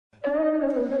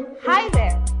Hi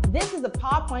there, this is the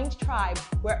PowerPoint Tribe,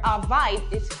 where our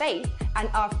vibe is faith and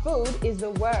our food is the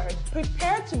Word.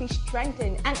 Prepare to be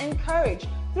strengthened and encouraged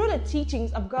through the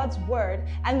teachings of God's Word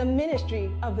and the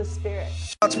ministry of the Spirit.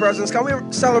 God's presence. Can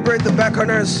we celebrate the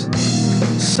Beckoners?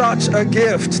 Such a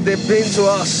gift they've been to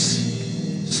us.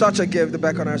 Such a gift, the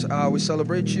Beckoners are. We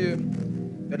celebrate you,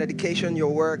 your dedication,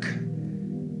 your work,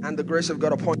 and the grace of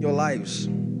God upon your lives.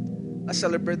 Let's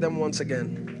celebrate them once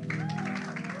again.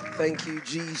 Thank you,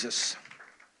 Jesus.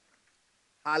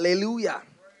 Hallelujah.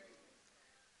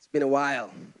 It's been a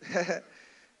while.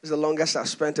 It's the longest I've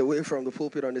spent away from the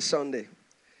pulpit on this Sunday.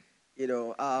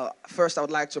 First I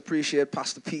would like to appreciate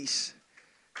Pastor Peace.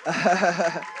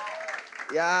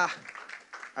 Yeah,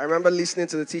 I remember listening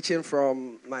to the teaching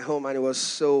from my home, and it was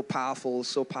so powerful,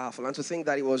 so powerful. And to think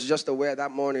that he was just aware that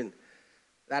morning,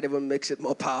 that even makes it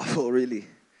more powerful, really.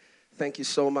 Thank you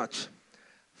so much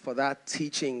for that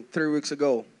teaching 3 weeks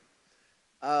ago.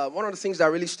 One of the things that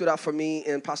really stood out for me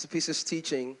in Pastor Peace's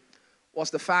teaching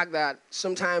was the fact that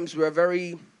sometimes we're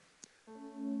very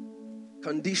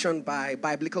conditioned by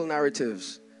biblical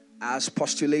narratives as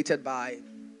postulated by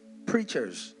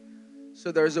preachers.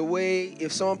 So there's a way,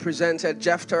 if someone presented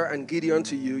Jephthah and Gideon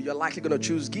to you, you're likely going to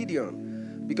choose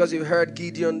Gideon because you've heard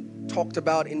Gideon talked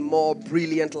about in more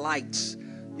brilliant lights.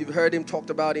 You've heard him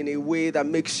talked about in a way that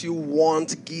makes you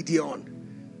want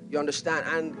Gideon. You understand?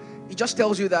 And it just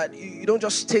tells you that you don't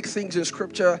just take things in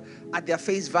Scripture at their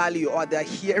face value or at their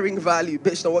hearing value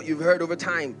based on what you've heard over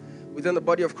time within the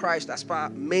body of Christ as per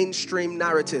mainstream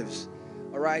narratives.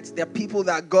 All right? There are people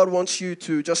that God wants you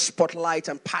to just spotlight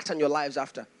and pattern your lives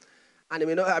after.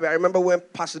 And I remember when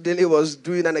Pastor Daly was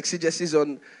doing an exegesis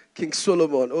on King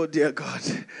Solomon. Oh, dear God.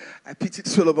 I pitied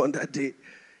Solomon that day.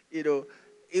 It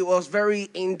was very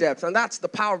in-depth. And that's the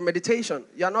power of meditation.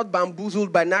 You're not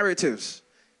bamboozled by narratives.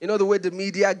 You know the way the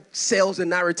media sells a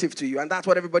narrative to you, and that's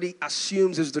what everybody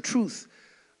assumes is the truth.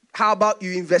 How about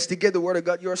you investigate the Word of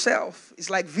God yourself? It's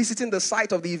like visiting the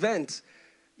site of the event.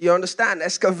 You understand?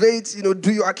 Excavate,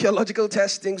 do your archaeological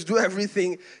testings, do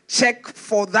everything. Check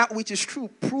for that which is true.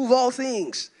 Prove all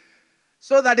things.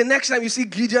 So that the next time you see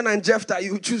Gideon and Jephthah,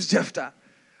 you choose Jephthah.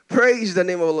 Praise the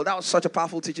name of the Lord. That was such a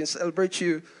powerful teaching. Celebrate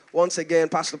you once again,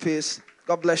 Pastor Peace.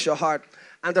 God bless your heart.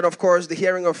 And then, of course, the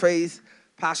hearing of faith.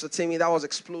 Pastor Timmy, that was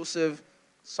explosive.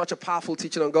 Such a powerful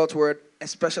teaching on God's Word,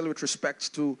 especially with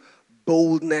respect to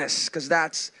boldness, because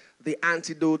that's the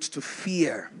antidote to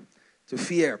fear. To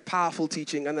fear. Powerful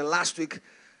teaching. And then last week,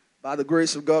 by the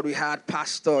grace of God, we had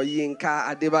Pastor Yinka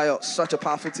Adebayo. Such a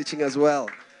powerful teaching as well.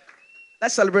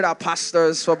 Let's celebrate our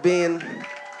pastors for being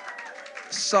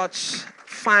such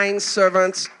fine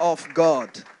servants of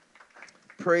God.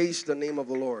 Praise the name of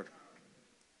the Lord.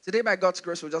 Today, by God's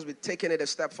grace, we'll just be taking it a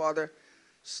step further.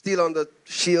 Still on the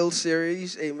Shield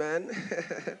series, amen.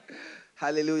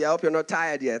 Hallelujah. I hope you're not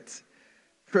tired yet.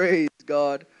 Praise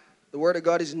God. The Word of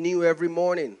God is new every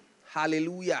morning.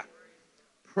 Hallelujah.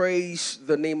 Praise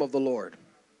the name of the Lord.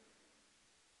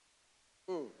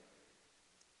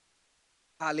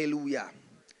 Hallelujah.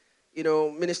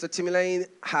 Minister Timilane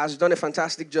has done a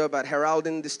fantastic job at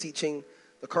heralding this teaching.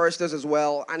 The choristers as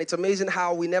well. And it's amazing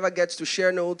how we never get to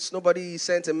share notes. Nobody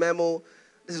sent a memo.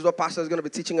 This is what Pastor is going to be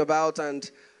teaching about and,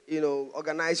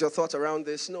 organize your thoughts around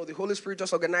this. No, the Holy Spirit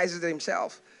just organizes it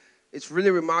himself. It's really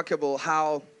remarkable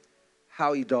how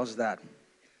he does that.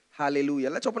 Hallelujah.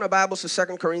 Let's open our Bibles to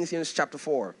 2 Corinthians chapter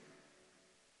 4.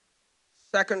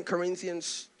 2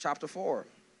 Corinthians chapter 4.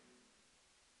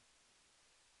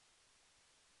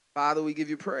 Father, we give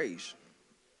you praise.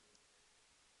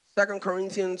 2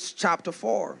 Corinthians chapter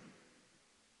 4.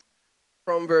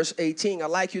 From verse 18,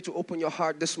 I'd like you to open your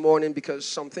heart this morning because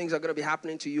some things are going to be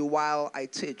happening to you while I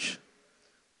teach.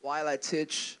 While I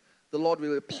teach, the Lord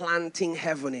will be planting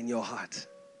heaven in your heart.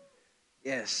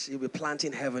 Yes, He'll be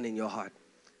planting heaven in your heart.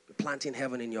 Planting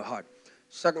heaven in your heart.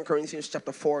 2 Corinthians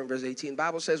chapter 4 and verse 18, the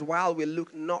Bible says, while we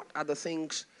look not at the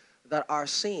things that are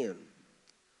seen,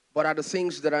 but at the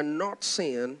things that are not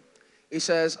seen, it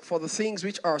says, for the things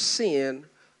which are seen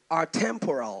are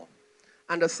temporal,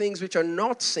 and the things which are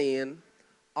not seen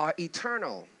are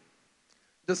eternal.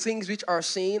 The things which are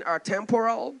seen are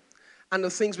temporal, and the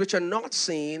things which are not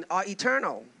seen are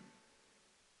eternal.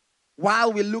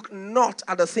 While we look not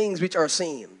at the things which are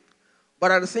seen,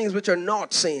 but at the things which are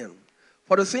not seen.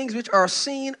 For the things which are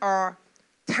seen are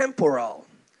temporal,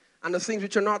 and the things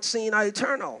which are not seen are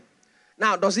eternal.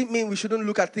 Now, does it mean we shouldn't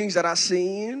look at things that are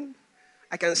seen?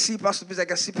 I can see Pastor Peace, I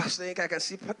can see Pastor Inc, I can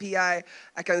see PI,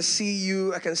 I can see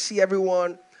you, I can see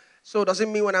everyone. So does it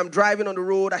mean when I'm driving on the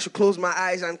road, I should close my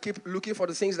eyes and keep looking for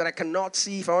the things that I cannot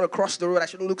see? If I want to cross the road, I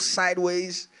shouldn't look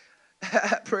sideways.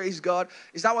 Praise God.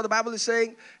 Is that what the Bible is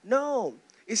saying? No.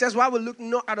 It says, while we look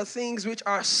not at the things which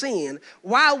are seen,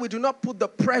 while we do not put the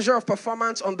pressure of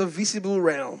performance on the visible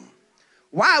realm.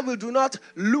 While we do not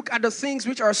look at the things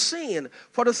which are seen,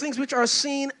 for the things which are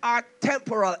seen are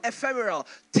temporal, ephemeral.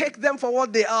 Take them for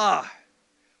what they are.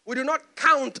 We do not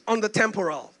count on the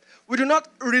temporal. We do not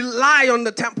rely on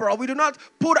the temporal. We do not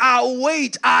put our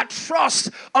weight, our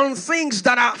trust on things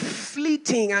that are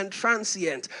fleeting and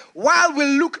transient. While we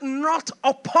look not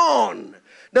upon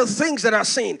the things that are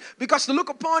seen. Because to look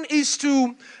upon is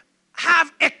to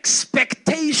have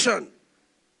expectation.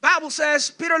 Bible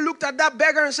says, Peter looked at that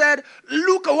beggar and said,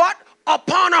 look what?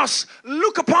 Upon us.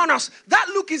 Look upon us. That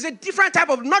look is a different type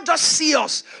of, not just see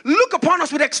us. Look upon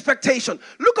us with expectation.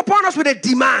 Look upon us with a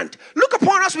demand. Look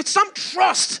upon us with some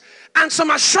trust and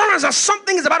some assurance that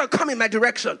something is about to come in my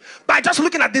direction. By just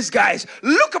looking at these guys.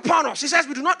 Look upon us. He says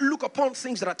we do not look upon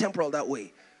things that are temporal that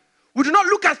way. We do not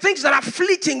look at things that are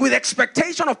fleeting with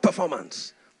expectation of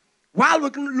performance. While we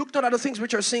look not at the things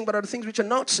which are seen, but at the things which are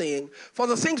not seen. For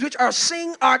the things which are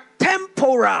seen are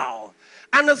temporal.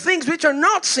 And the things which are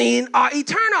not seen are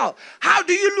eternal. How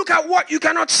do you look at what you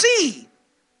cannot see?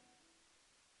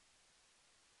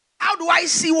 How do I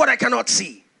see what I cannot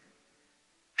see?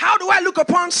 How do I look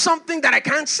upon something that I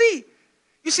can't see?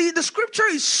 You see, the scripture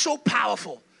is so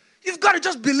powerful. You've got to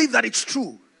just believe that it's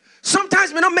true. Sometimes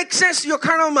it may not make sense to your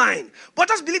carnal mind, but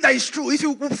just believe that it's true. If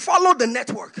you follow the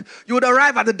network, you would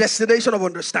arrive at the destination of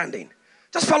understanding.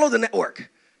 Just follow the network.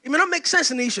 It may not make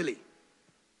sense initially.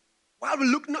 While we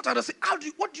look not at the thing,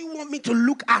 what do you want me to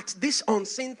look at these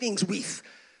unseen things with?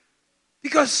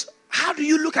 Because how do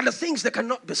you look at the things that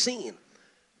cannot be seen?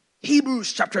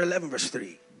 Hebrews chapter 11 verse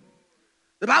 3.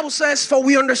 The Bible says, for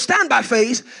we understand by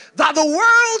faith that the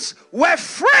worlds were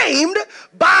framed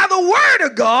by the word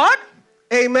of God.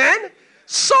 Amen.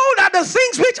 So that the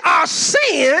things which are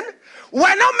seen were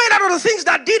not made out of the things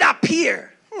that did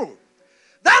appear.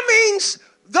 That means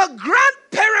the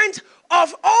grandparent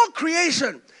of all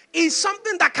creation is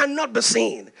something that cannot be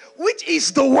seen, which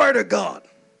is the word of God.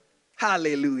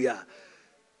 Hallelujah.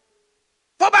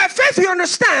 For by faith we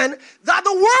understand that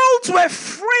the worlds were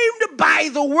framed by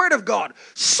the word of God,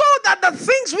 so that the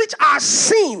things which are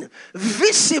seen,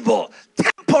 visible,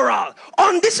 temporal,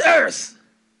 on this earth,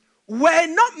 were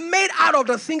not made out of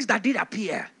the things that did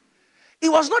appear. It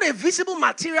was not a visible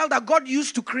material that God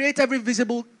used to create every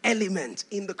visible element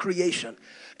in the creation.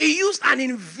 He used an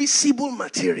invisible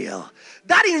material.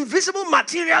 That invisible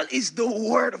material is the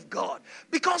word of God.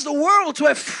 Because the worlds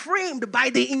were framed by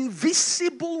the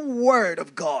invisible word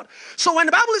of God. So when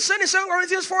the Bible is saying in 2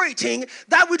 Corinthians 4:18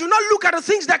 that we do not look at the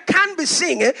things that can be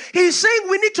seen, he's saying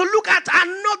we need to look at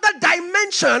another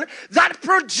dimension that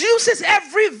produces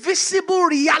every visible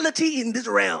reality in this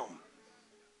realm.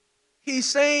 He's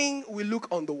saying we look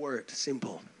on the word.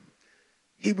 Simple.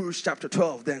 Hebrews chapter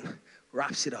 12 then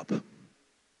wraps it up.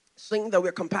 Saying that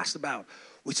we're compassed about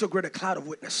with so great a cloud of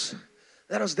witness.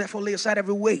 Let us therefore lay aside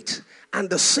every weight and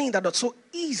the sin that doth so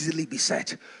easily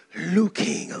beset,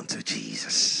 looking unto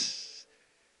Jesus.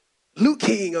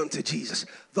 Looking unto Jesus,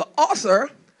 the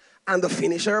author and the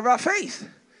finisher of our faith.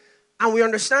 And we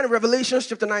understand in Revelation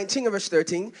chapter 19 and verse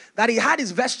 13 that he had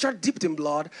his vesture dipped in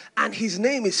blood and his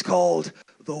name is called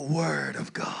the Word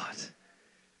of God.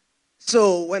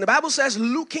 So when the Bible says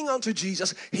looking unto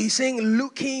Jesus, he's saying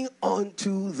looking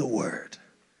unto the word.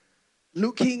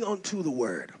 Looking unto the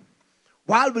word.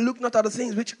 While we look not at the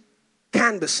things which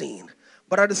can be seen,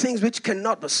 but at the things which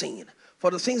cannot be seen.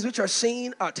 For the things which are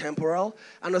seen are temporal,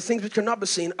 and the things which cannot be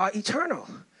seen are eternal.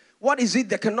 What is it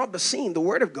that cannot be seen? The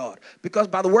word of God. Because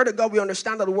by the word of God we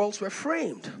understand that the worlds were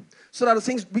framed. So that the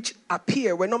things which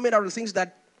appear were not made out of the things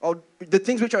that, or the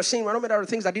things which are seen were not made out of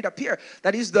the things that did appear.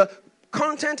 That is, the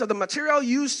content of the material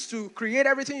used to create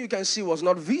everything you can see was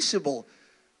not visible,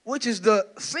 which is the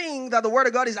thing that the word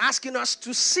of God is asking us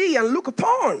to see and look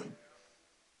upon.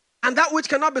 And that which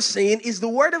cannot be seen is the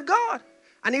word of God.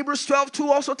 And Hebrews 12:2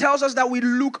 also tells us that we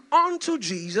look unto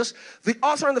Jesus, the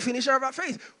author and the finisher of our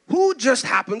faith, who just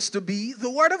happens to be the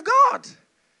word of God.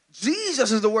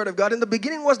 Jesus is the word of God. In the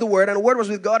beginning was the word, and the word was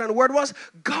with God, and the word was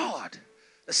God.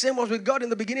 The same was with God in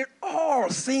the beginning. All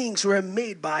things were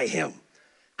made by him.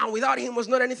 And without him was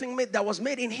not anything made that was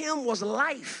made. In him was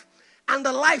life. And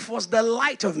the life was the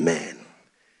light of man.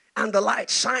 And the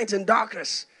light shines in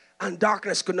darkness. And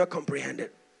darkness could not comprehend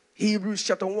it. Hebrews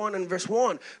chapter 1 and verse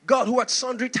 1. God, who at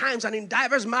sundry times and in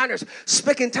divers manners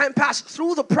spake in time past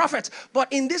through the prophets.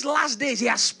 But in these last days he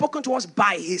has spoken to us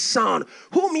by his Son,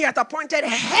 whom he hath appointed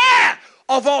heir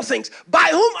of all things, by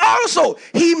whom also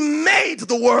he made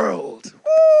the world.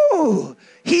 Ooh,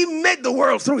 he made the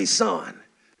world through his Son.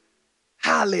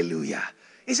 Hallelujah.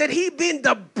 He said, he being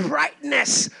the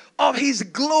brightness of his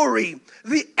glory,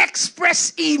 the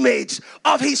express image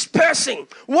of his person.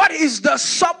 What is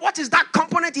that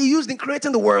component he used in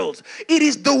creating the world? It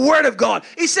is the word of God.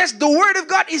 He says the word of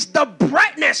God is the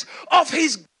brightness of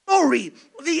his glory,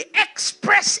 the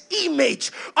express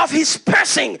image of his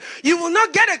person. You will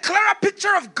not get a clearer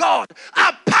picture of God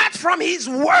apart from his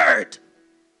word.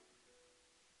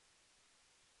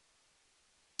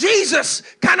 Jesus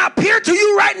can appear to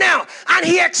you right now, and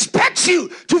he expects you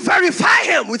to verify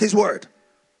him with his word.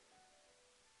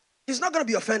 He's not going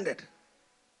to be offended.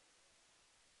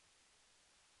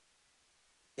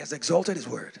 He has exalted his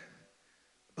word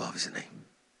above his name.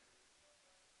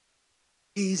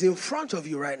 He's in front of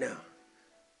you right now,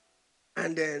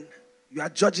 and then you are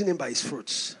judging him by his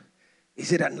fruits.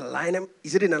 Is it in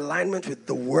alignment with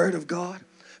the word of God?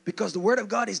 Because the word of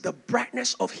God is the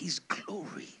brightness of his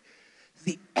glory,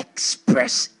 the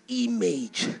express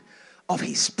image of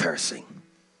his person,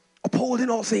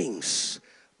 upholding all things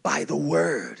by the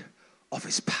word of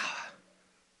his power.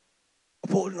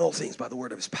 Upholding all things by the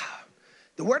word of his power.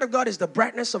 The word of God is the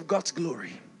brightness of God's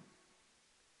glory,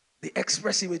 the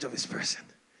express image of his person.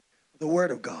 The word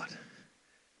of God.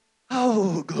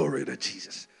 Oh, glory to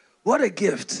Jesus. What a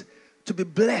gift to be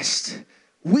blessed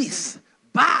with,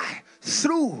 by,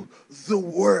 through the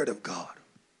word of God.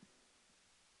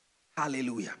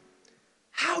 Hallelujah.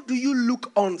 How do you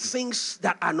look on things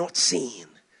that are not seen?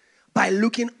 By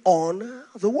looking on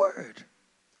the word.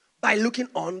 By looking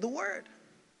on the word.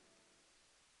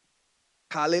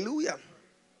 Hallelujah.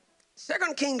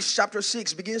 2 Kings chapter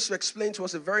 6 begins to explain to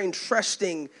us a very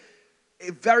interesting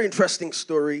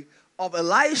story of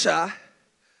Elisha,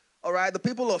 all right, the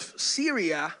people of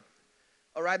Syria,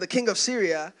 all right, the king of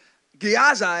Syria,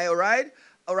 Gehazi, all right,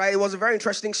 it was a very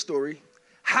interesting story.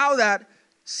 How that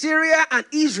Syria and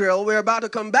Israel were about to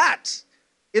combat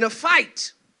in a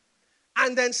fight.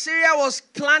 And then Syria was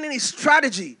planning his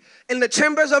strategy in the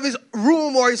chambers of his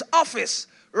room or his office,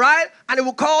 right? And he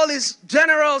will call his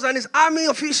generals and his army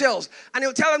officials, and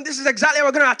he'll tell them, this is exactly how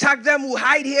we're going to attack them. We'll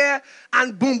hide here,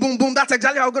 and boom, boom, boom. That's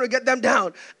exactly how we're going to get them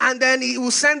down. And then he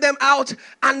will send them out,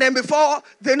 and then before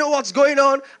they know what's going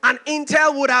on, an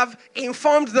intel would have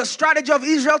informed the strategy of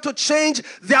Israel to change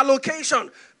their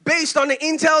location, based on the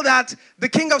intel that the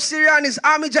king of Syria and his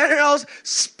army generals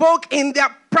spoke in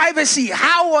their privacy.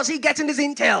 How was he getting this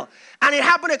intel? And it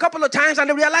happened a couple of times, and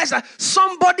they realized that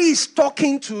somebody is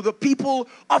talking to the people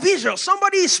of Israel.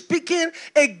 Somebody is speaking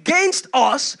against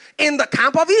us in the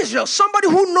camp of Israel. Somebody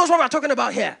who knows what we're talking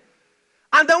about here.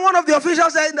 And then one of the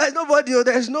officials said,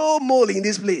 there's no mole in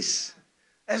this place.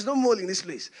 There's no mole in this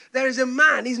place. There is a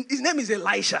man, his name is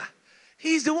Elisha.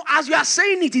 He's the one, as you are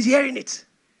saying it, he's hearing it.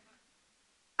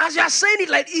 As you are saying it,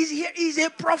 like he's a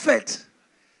prophet.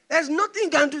 There's nothing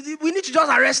can do. We need to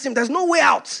just arrest him. There's no way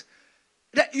out.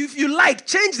 That if you like,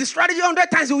 change the strategy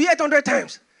 100 times, he will hear it 100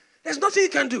 times. There's nothing you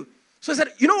can do. So he said,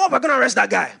 you know what, we're going to arrest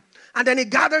that guy. And then he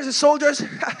gathers the soldiers.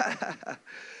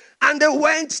 And they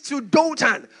went to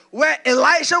Dothan, where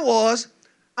Elisha was.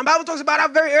 And the Bible talks about how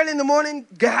very early in the morning,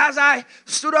 Gehazi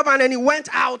stood up and then he went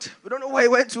out. We don't know where he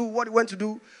went to, what he went to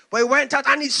do. But he went out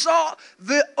and he saw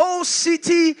the whole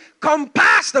city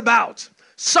compassed about,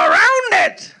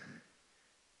 surrounded.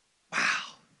 Wow.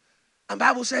 And the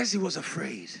Bible says he was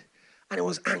afraid and he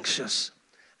was anxious.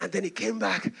 And then he came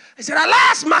back and said,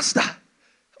 alas, master,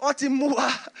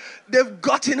 they've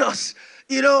gotten us,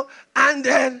 And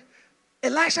then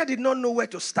Elisha did not know where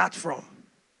to start from.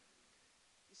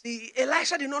 See,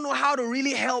 Elisha did not know how to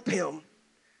really help him,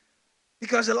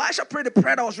 because Elisha prayed a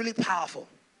prayer that was really powerful.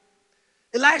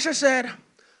 Elisha said,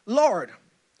 Lord,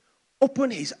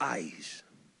 open his eyes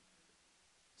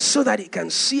so that he can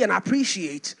see and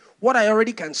appreciate what I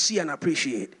already can see and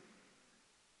appreciate.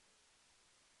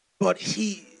 But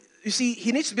he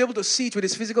needs to be able to see it with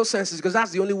his physical senses, because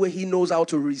that's the only way he knows how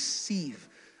to receive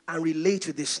and relate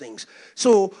to these things.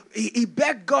 So he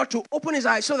begged God to open his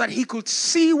eyes so that he could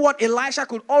see what Elisha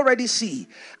could already see.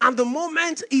 And the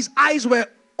moment his eyes were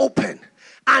open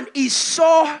and he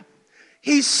saw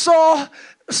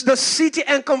the city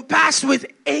encompassed with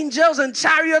angels and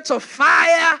chariots of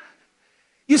fire.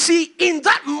 You see, in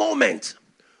that moment,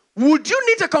 would you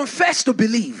need to confess to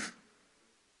believe?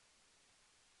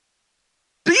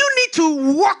 Do you need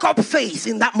to walk up faith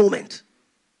in that moment?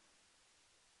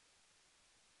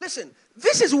 Listen,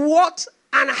 this is what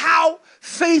and how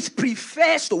faith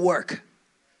prefers to work.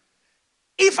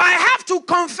 If I have to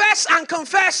confess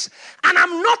and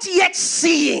I'm not yet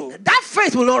seeing, that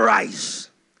faith will not rise.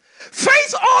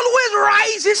 Faith always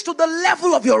rises to the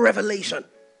level of your revelation.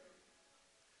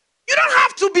 You don't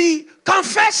have to be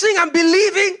confessing and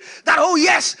believing that, oh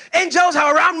yes, angels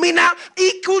are around me now.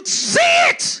 He could see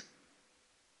it.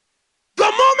 The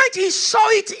moment he saw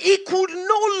it, he could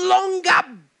no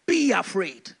longer be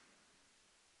afraid.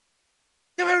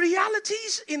 There were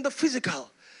realities in the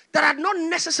physical that had not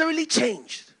necessarily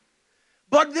changed.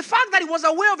 But the fact that he was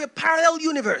aware of a parallel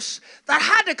universe that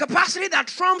had the capacity that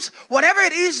trumps whatever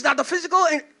it is that the physical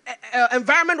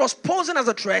environment was posing as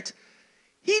a threat,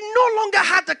 he no longer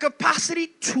had the capacity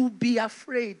to be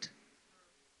afraid.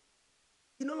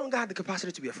 He no longer had the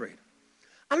capacity to be afraid.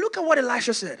 And look at what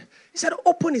Elisha said. He said,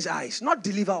 open his eyes, not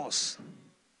deliver us.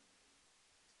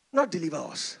 Not deliver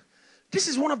us. This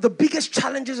is one of the biggest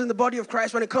challenges in the body of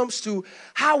Christ when it comes to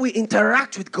how we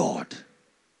interact with God.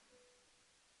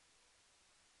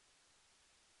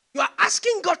 You are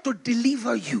asking God to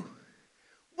deliver you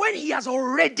when he has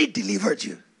already delivered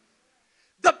you.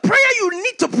 The prayer you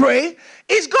need to pray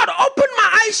is, God, open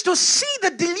my eyes to see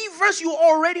the deliverance you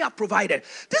already have provided.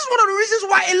 This is one of the reasons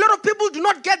why a lot of people do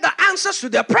not get the answers to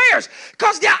their prayers,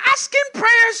 because they are asking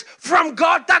prayers from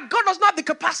God that God does not have the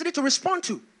capacity to respond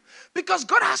to. Because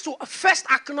God has to first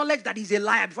acknowledge that he's a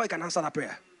liar before he can answer that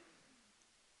prayer.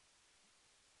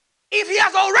 If he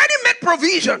has already made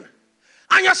provision,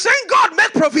 and you're saying, God,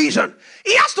 make provision,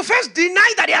 he has to first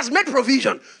deny that he has made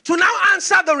provision to now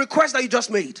answer the request that you just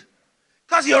made.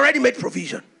 Because he already made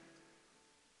provision.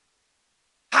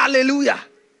 Hallelujah.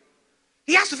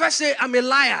 He has to first say, I'm a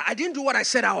liar. I didn't do what I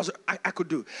said I could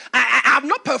do. I have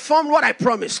not performed what I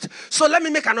promised. So let me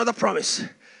make another promise.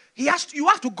 You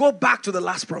have to go back to the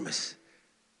last promise.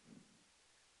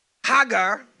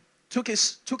 Hagar took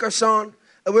her son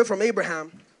away from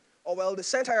Abraham. Or well, they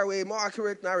sent her away, more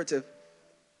accurate narrative.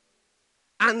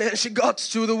 And then she got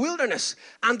to the wilderness.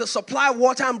 And the supply of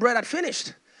water and bread had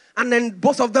finished. And then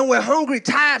both of them were hungry,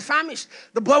 tired, famished.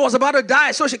 The boy was about to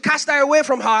die. So she cast her away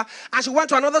from her. And she went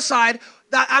to another side.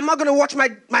 That I'm not going to watch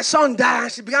my son die.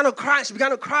 And she began to cry. And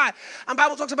the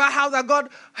Bible talks about how that God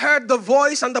heard the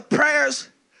voice and the prayers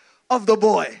of the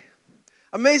boy.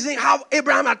 Amazing how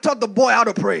Abraham had taught the boy how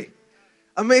to pray.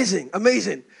 Amazing.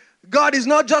 God is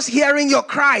not just hearing your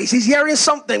cries. He's hearing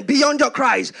something beyond your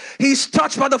cries. He's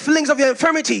touched by the feelings of your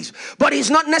infirmities. But he's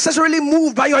not necessarily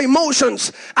moved by your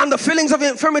emotions and the feelings of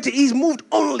your infirmity. He's moved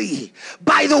only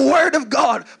by the word of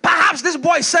God. Perhaps this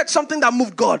boy said something that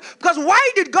moved God. Because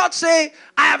why did God say,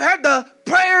 I have heard the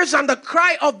prayers and the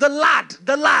cry of the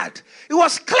lad? It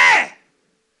was clear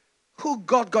who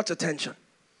God got attention.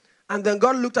 And then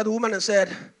God looked at the woman and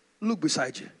said, look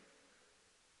beside you.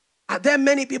 Are there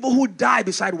many people who die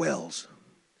beside wells?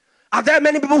 Are there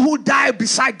many people who die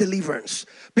beside deliverance?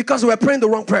 Because we're praying the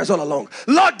wrong prayers all along.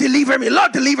 Lord, deliver me.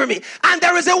 Lord, deliver me. And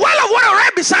there is a well of water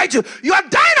right beside you. You are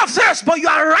dying of thirst, but you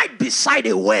are right beside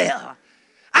a well.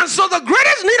 And so the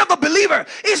greatest need of the believer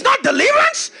is not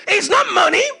deliverance. It's not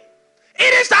money.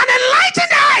 It is an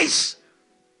enlightened eyes.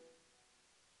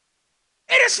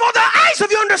 It is for the eyes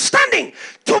of your understanding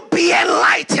to be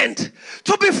enlightened,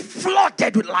 to be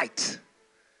flooded with light.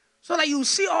 So that you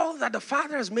see all that the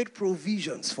Father has made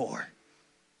provisions for.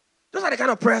 Those are the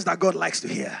kind of prayers that God likes to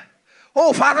hear.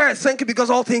 Oh, Father, I thank you because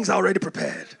all things are already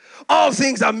prepared. All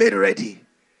things are made ready.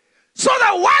 So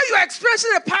that while you are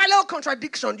experiencing a parallel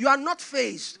contradiction, you are not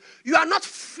fazed. You are not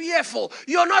fearful.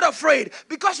 You are not afraid.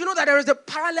 Because you know that there is a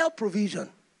parallel provision.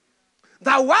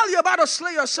 That while you're about to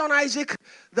slay your son Isaac,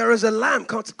 there is a lamb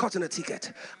caught in a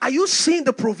ticket. Are you seeing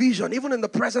the provision even in the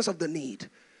presence of the need?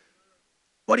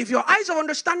 But if your eyes of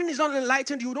understanding is not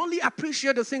enlightened, you would only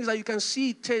appreciate the things that you can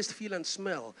see, taste, feel, and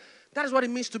smell. That is what it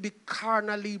means to be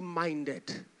carnally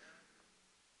minded.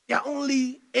 You are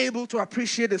only able to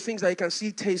appreciate the things that you can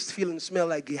see, taste, feel, and smell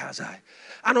like Gehazi.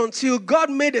 And until God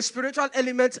made a spiritual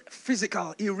element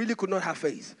physical, he really could not have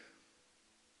faith.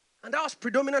 And that was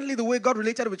predominantly the way God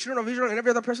related with children of Israel and every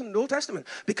other person in the Old Testament.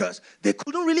 Because they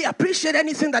couldn't really appreciate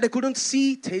anything that they couldn't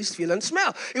see, taste, feel, and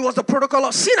smell. It was the protocol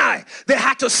of Sinai. They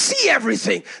had to see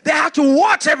everything. They had to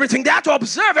watch everything. They had to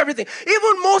observe everything.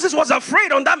 Even Moses was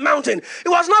afraid on that mountain. It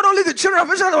was not only the children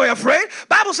of Israel that were afraid. The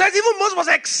Bible says even Moses was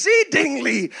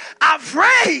exceedingly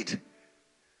afraid.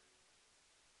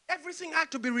 Everything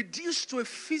had to be reduced to a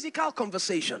physical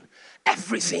conversation.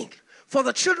 Everything. For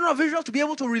the children of Israel to be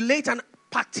able to relate and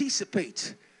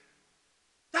participate.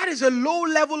 That is a low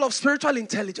level of spiritual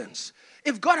intelligence.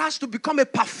 If God has to become a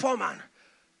performer,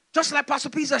 just like Pastor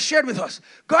Peter shared with us,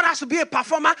 God has to be a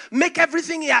performer, make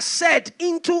everything he has said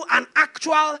into an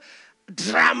actual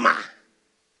drama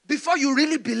before you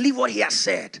really believe what he has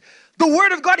said. The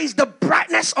word of God is the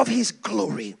brightness of his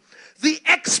glory, the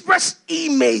express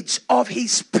image of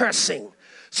his person.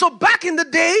 So back in the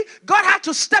day, God had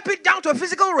to step it down to a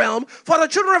physical realm for the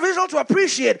children of Israel to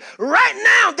appreciate. Right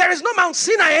now, there is no Mount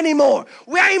Sinai anymore.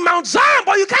 We are in Mount Zion,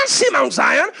 but you can't see Mount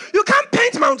Zion. You can't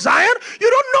paint Mount Zion. You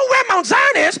don't know where Mount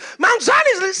Zion is. Mount Zion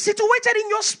is situated in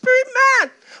your spirit,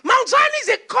 man. Mount Zion is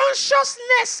a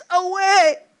consciousness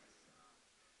away.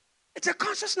 It's a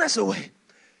consciousness away.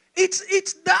 It's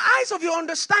the eyes of your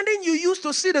understanding you use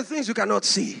to see the things you cannot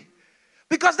see.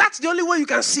 Because that's the only way you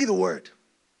can see the word.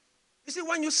 You see,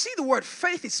 when you see the word,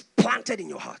 faith is planted in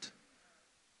your heart.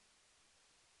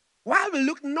 While we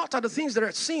look not at the things that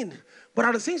are seen, but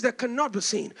at the things that cannot be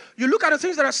seen. You look at the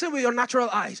things that are seen with your natural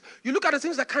eyes. You look at the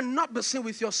things that cannot be seen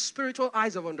with your spiritual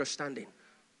eyes of understanding.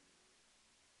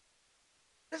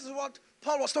 This is what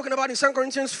Paul was talking about in 2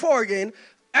 Corinthians 4 again.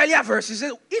 Earlier verse, he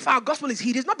says, if our gospel is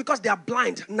hid, it's not because they are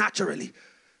blind naturally.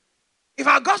 If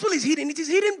our gospel is hidden, it is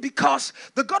hidden because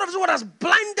the God of this world has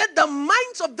blinded the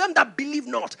minds of them that believe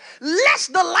not,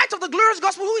 lest the light of the glorious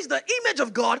gospel, who is the image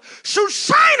of God, should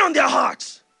shine on their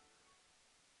hearts.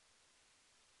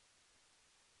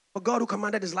 For God, who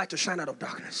commanded his light to shine out of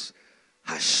darkness,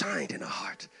 has shined in our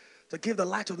heart to give the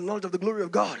light of the knowledge of the glory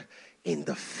of God in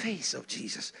the face of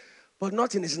Jesus, but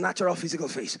not in his natural physical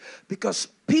face. Because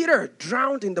Peter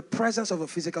drowned in the presence of a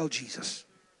physical Jesus.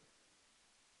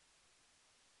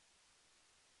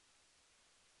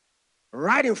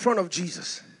 Right in front of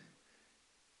Jesus.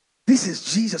 This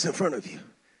is Jesus in front of you.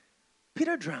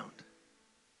 Peter drowned.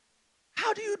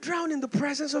 How do you drown in the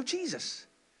presence of Jesus?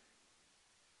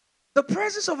 The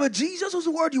presence of a Jesus whose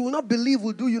word you will not believe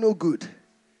will do you no good.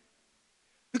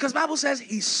 Because the Bible says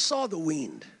he saw the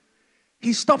wind.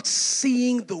 He stopped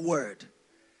seeing the word.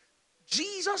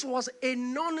 Jesus was a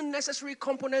non-necessary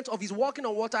component of his walking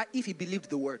on water if he believed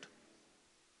the word.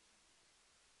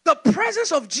 The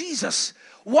presence of Jesus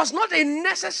was not a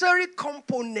necessary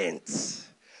component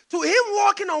to him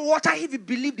walking on water if he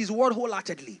believed his word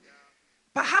wholeheartedly.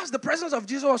 Perhaps the presence of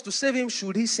Jesus was to save him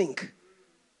should he sink.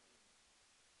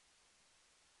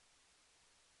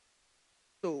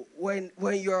 So when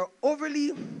you're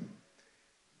overly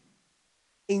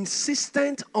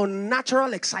insistent on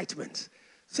natural excitement,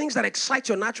 things that excite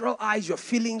your natural eyes, your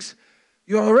feelings,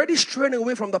 you're already straying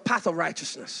away from the path of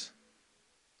righteousness.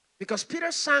 Because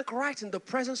Peter sank right in the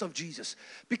presence of Jesus.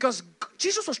 Because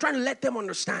Jesus was trying to let them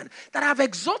understand that I've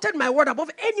exalted my word above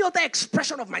any other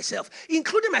expression of myself,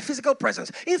 including my physical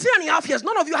presence. In 3.5 years,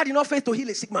 none of you had enough faith to heal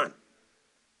a sick man.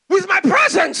 With my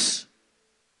presence.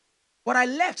 But I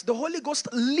left, the Holy Ghost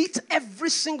lit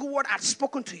every single word I'd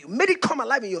spoken to you. Made it come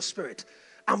alive in your spirit.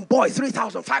 And boy,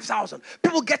 3,000, 5,000.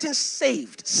 People getting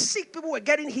saved. Sick people were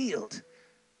getting healed.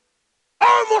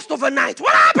 Almost overnight.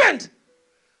 What happened?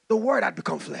 The word had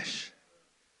become flesh.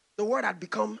 The word had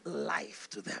become life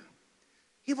to them.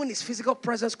 Even his physical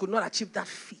presence could not achieve that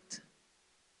feat.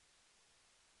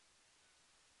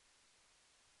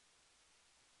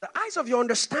 The eyes of your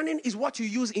understanding is what you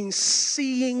use in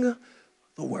seeing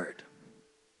the word.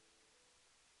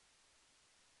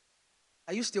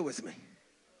 Are you still with me?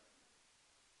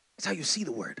 That's how you see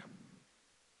the word.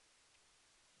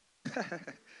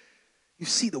 You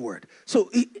see the word.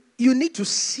 So you need to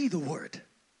see the word.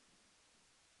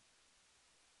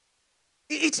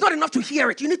 It's not enough to hear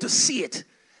it. You need to see it.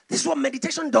 This is what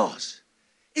meditation does.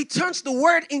 It turns the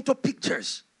word into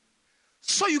pictures.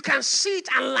 So you can see it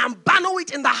and lambano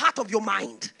it in the heart of your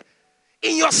mind.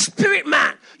 In your spirit,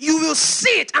 man. You will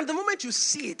see it. And the moment you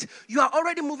see it, you are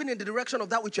already moving in the direction of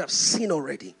that which you have seen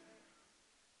already.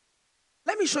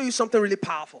 Let me show you something really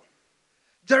powerful.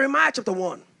 Jeremiah chapter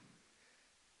 1.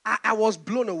 I was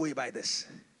blown away by this.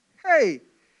 Hey.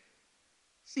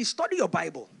 See, study your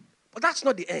Bible. But that's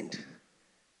not the end.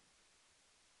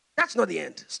 That's not the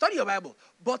end. Study your Bible.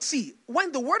 But see,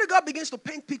 when the word of God begins to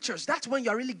paint pictures, that's when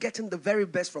you're really getting the very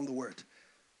best from the word.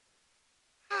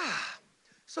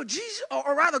 So Jesus,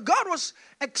 or rather God was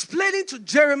explaining to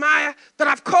Jeremiah that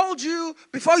I've called you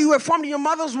before you were formed in your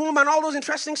mother's womb and all those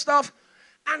interesting stuff.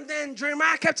 And then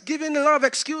Jeremiah kept giving a lot of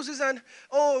excuses and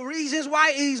reasons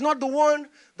why he's not the one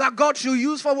that God should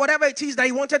use for whatever it is that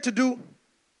he wanted to do.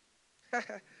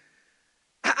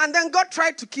 And then God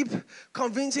tried to keep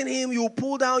convincing him, you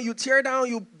pull down, you tear down,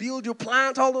 you build, you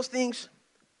plant, all those things.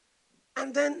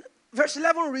 And then verse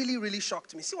 11 really, really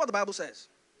shocked me. See what the Bible says.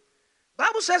 The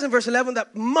Bible says in verse 11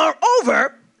 that,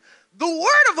 moreover, the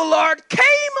word of the Lord came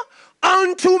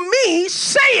unto me,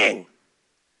 saying,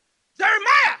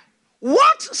 Jeremiah,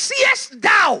 what seest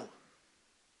thou?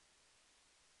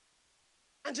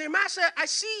 And Jeremiah said, I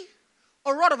see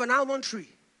a rod of an almond tree.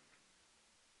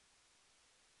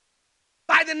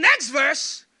 By the next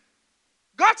verse,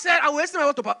 God said, I will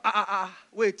estimate what.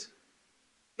 Wait.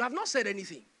 You have not said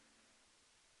anything.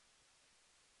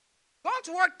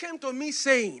 God's word came to me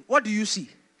saying, what do you see?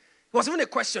 It was even a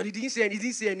question. He didn't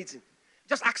say anything.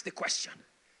 Just asked the question.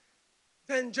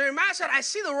 Then Jeremiah said, I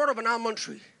see the rod of an almond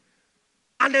tree.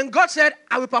 And then God said,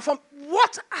 I will perform.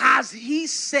 What has he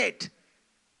said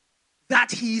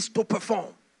that he is to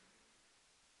perform?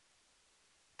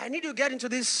 I need you to get into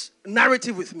this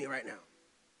narrative with me right now.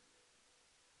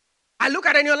 I look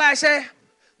at Eniola, I say,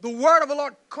 the word of the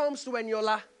Lord comes to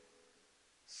Eniola,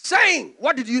 saying,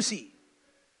 what did you see?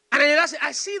 And Eniola said,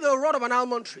 I see the rod of an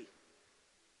almond tree.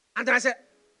 And then I said,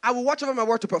 I will watch over my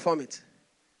word to perform it.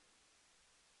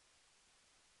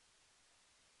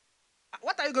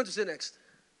 What are you going to say next?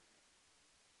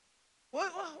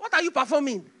 What are you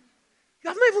performing? You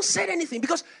have not even said anything.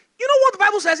 Because you know what the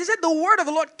Bible says? It said the word of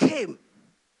the Lord came.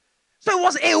 So it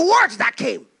was a word that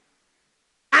came.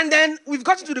 And then we've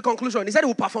gotten to the conclusion. He said he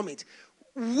will perform it.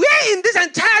 Where in this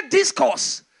entire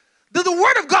discourse did the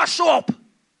word of God show up?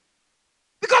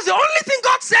 Because the only thing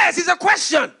God says is a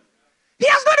question. He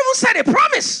has not even said a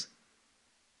promise.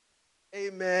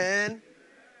 Amen.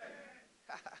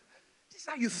 This is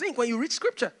how you think when you read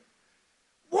scripture.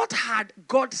 What had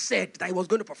God said that he was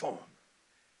going to perform?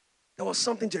 There was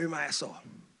something Jeremiah saw.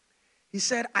 He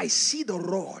said, I see the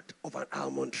rod of an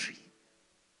almond tree.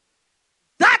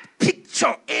 That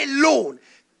picture alone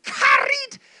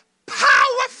carried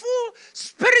powerful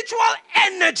spiritual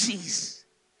energies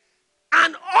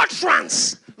and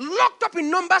utterance locked up in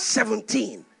number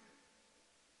 17.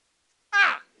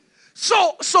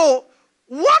 So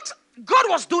what God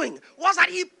was doing was that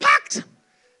he packed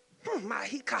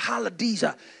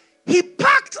he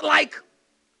packed like,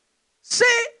 say,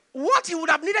 what he would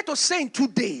have needed to say in 2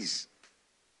 days.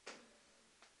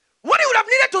 What he would have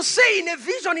needed to say in a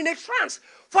vision, in a trance,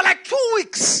 for like 2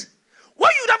 weeks.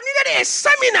 What you would have needed a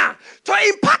seminar to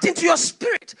impart into your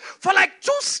spirit for like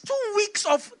two weeks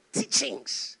of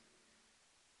teachings.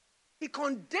 He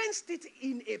condensed it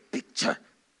in a picture.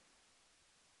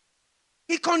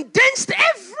 He condensed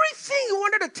everything he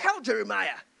wanted to tell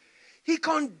Jeremiah. He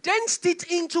condensed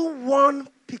it into one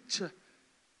picture.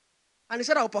 And he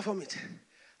said, I'll perform it.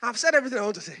 I've said everything I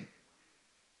want to say.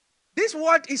 This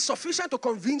word is sufficient to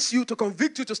convince you, to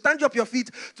convict you, to stand you up your feet,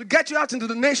 to get you out into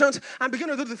the nations and begin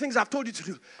to do the things I've told you to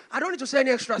do. I don't need to say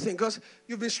any extra thing because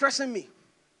you've been stressing me.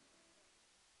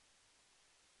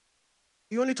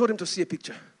 You only told him to see a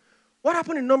picture. What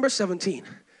happened in number 17?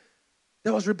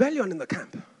 There was rebellion in the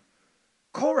camp.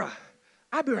 Korah,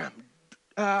 Abiram,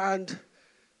 and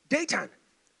Dathan,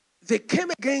 they came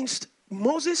against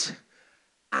Moses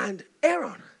and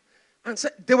Aaron and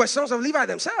said they were sons of Levi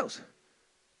themselves.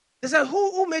 They said,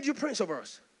 who made you prince over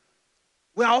us?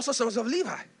 We are also sons of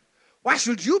Levi. Why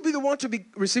should you be the one to be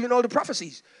receiving all the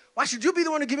prophecies? Why should you be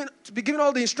the one to be giving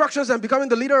all the instructions and becoming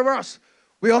the leader over us?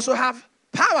 We also have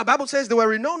power. The Bible says they were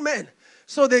renowned men.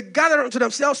 So they gathered unto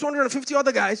themselves 250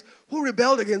 other guys who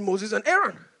rebelled against Moses and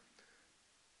Aaron.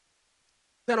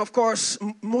 Then, of course,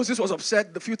 Moses was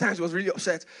upset. The few times he was really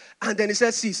upset. And then he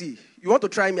said, see, you want to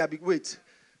try me? Wait.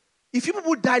 If you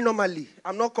people die normally,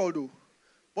 I'm not called though,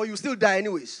 but you still die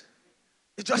anyways.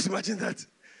 You just imagine that.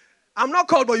 I'm not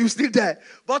called, but you still die.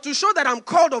 But to show that I'm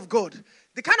called of God,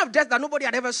 the kind of death that nobody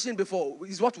had ever seen before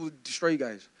is what will destroy you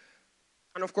guys.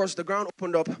 And of course, the ground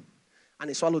opened up and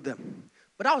it swallowed them.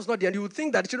 But that was not the end. You would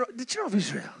think that the children of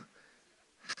Israel,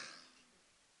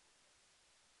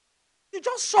 you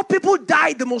just saw people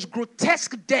die the most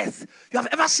grotesque death you have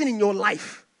ever seen in your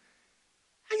life.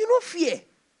 And you know fear.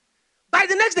 By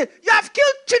the next day, you have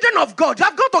killed children of God. You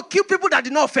have got to kill people that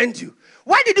did not offend you.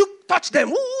 Why did you touch them?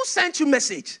 Who sent you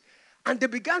message? And they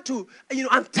began to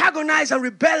antagonize and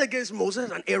rebel against Moses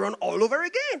and Aaron all over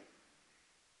again.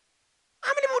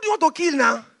 How many people do you want to kill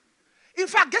now? In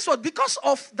fact, guess what? Because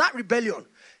of that rebellion,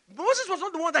 Moses was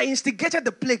not the one that instigated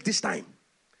the plague this time.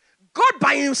 God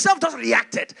by himself just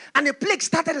reacted, and the plague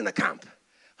started in the camp.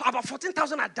 About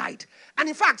 14,000 had died. And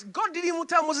in fact, God didn't even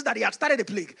tell Moses that he had started the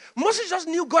plague. Moses just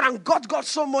knew God, and God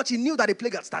so much, he knew that the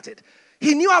plague had started.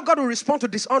 He knew how God would respond to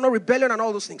dishonor, rebellion, and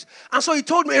all those things. And so he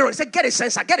told Aaron, he said, get a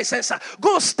censer.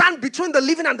 Go stand between the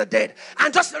living and the dead,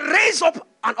 and just raise up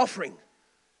an offering.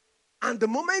 And the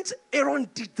moment Aaron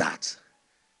did that,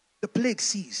 the plague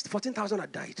ceased. 14,000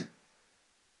 had died. It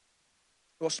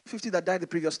was 50 that died the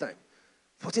previous time.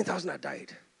 14,000 had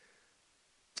died.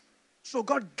 So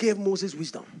God gave Moses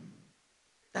wisdom.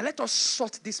 Now let us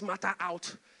sort this matter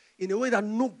out in a way that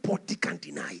nobody can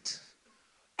deny it.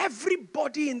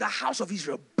 Everybody in the house of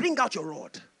Israel, bring out your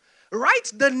rod.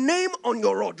 Write the name on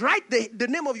your rod. Write the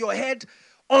name of your head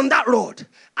on that rod.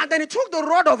 And then he took the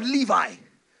rod of Levi,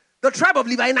 the tribe of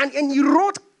Levi, and he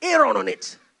wrote Aaron on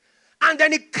it. And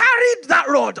then he carried that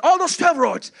rod, all those 12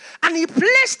 rods, and he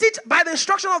placed it by the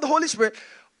instruction of the Holy Spirit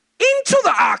into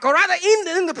the ark, or rather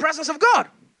in the presence of God.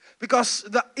 Because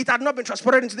it had not been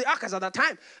transported into the ark as at that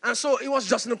time. And so it was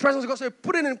just in the presence of God. So he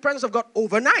put it in the presence of God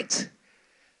overnight.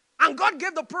 And God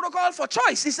gave the protocol for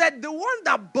choice. He said, the one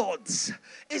that buds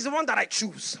is the one that I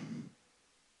choose.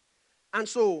 And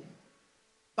so,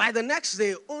 by the next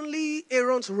day, only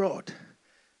Aaron's rod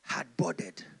had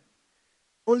budded.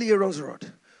 Only Aaron's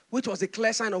rod, which was a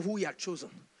clear sign of who he had chosen.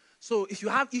 So if you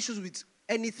have issues with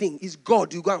anything, it's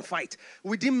God you go and fight.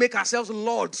 We didn't make ourselves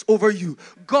lords over you.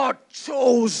 God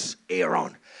chose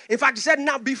Aaron. In fact, he said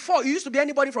now before, it used to be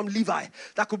anybody from Levi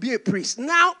that could be a priest.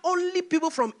 Now only people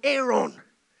from Aaron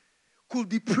could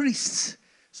be priests.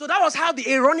 So that was how the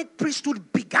Aaronic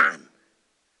priesthood began.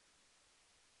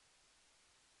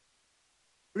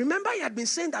 Remember, he had been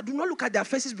saying that do not look at their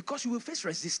faces because you will face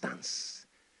resistance.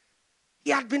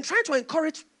 He had been trying to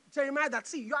encourage Jeremiah that,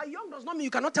 see, you are young does not mean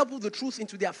you cannot tell people the truth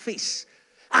into their face.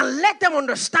 And let them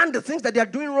understand the things that they are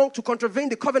doing wrong to contravene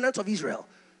the covenant of Israel.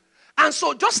 And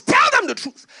so just tell them the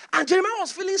truth. And Jeremiah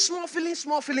was feeling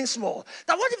small.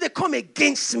 That what if they come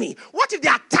against me? What if they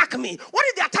attack me? What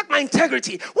if they attack my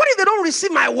integrity? What if they don't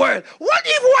receive my word? What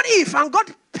if? And God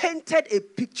painted a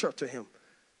picture to him.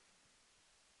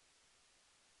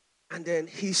 And then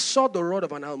he saw the rod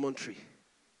of an almond tree.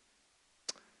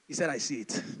 He said, I see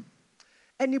it.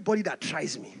 Anybody that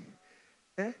tries me,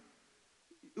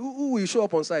 who will show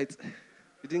up on site?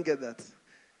 You didn't get that.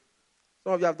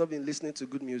 Some of you have not been listening to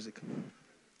good music.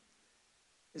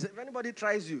 He said, if anybody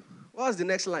tries you, what's the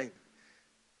next line?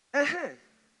 Some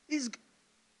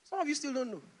of you still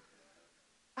don't know.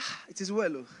 It is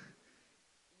well.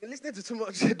 You're listening to too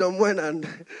much Domwen and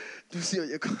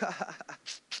Dusi.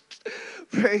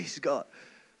 Praise God.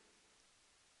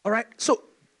 All right. So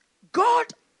God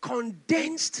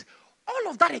condensed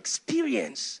all of that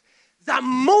experience that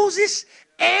Moses,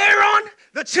 Aaron,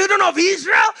 the children of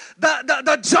Israel,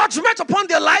 the judgment upon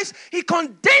their lives, he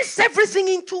condensed everything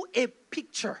into a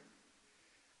picture.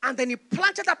 And then he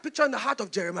planted that picture in the heart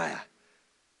of Jeremiah.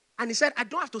 And he said, I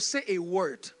don't have to say a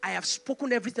word. I have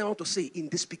spoken everything I want to say in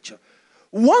this picture.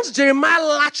 Once Jeremiah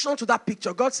latched onto that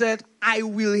picture, God said, I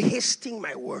will hasten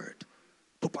my word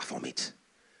to perform it.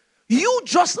 You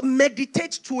just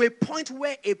meditate to a point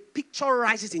where a picture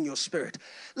rises in your spirit.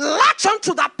 Latch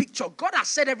onto that picture. God has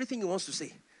said everything he wants to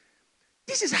say.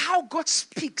 This is how God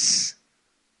speaks.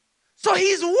 So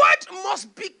his word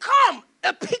must become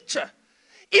a picture.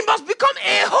 It must become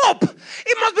a hope.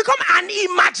 It must become an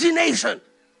imagination.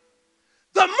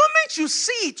 The moment you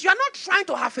see it, you're not trying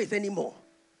to have faith anymore.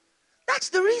 That's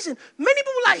the reason. Many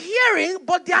people are hearing,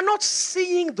 but they are not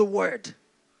seeing the word.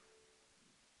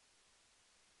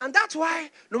 And that's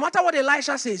why, no matter what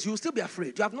Elisha says, you will still be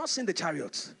afraid. You have not seen the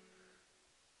chariots.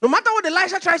 No matter what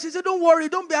Elisha tries to say, don't worry,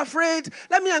 don't be afraid.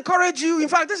 Let me encourage you. In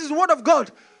fact, this is the word of God.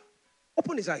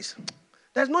 Open his eyes.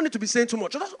 There's no need to be saying too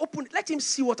much. Just open, let him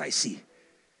see what I see.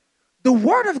 The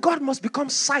word of God must become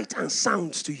sight and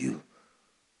sound to you.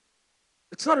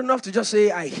 It's not enough to just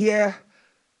say, I hear,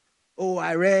 oh,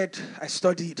 I read, I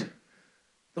studied.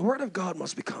 The word of God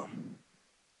must become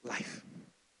life.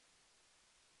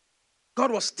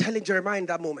 God was telling Jeremiah in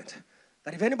that moment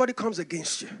that if anybody comes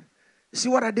against you, you see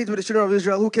what I did with the children of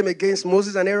Israel who came against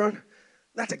Moses and Aaron?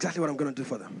 That's exactly what I'm going to do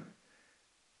for them.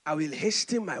 I will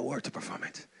hasten my word to perform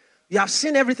it. You have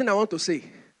seen everything I want to say.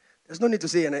 There's no need to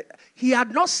say anything. He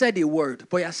had not said a word,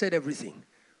 but he had said everything.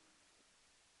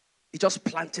 He just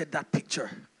planted that picture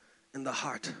in the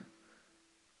heart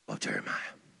of Jeremiah.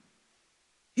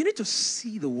 You need to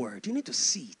see the word. You need to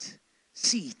see it.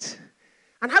 See it.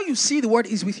 And how you see the word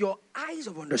is with your eyes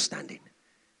of understanding.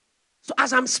 So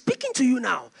as I'm speaking to you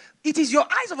now, it is your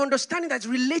eyes of understanding that's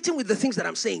relating with the things that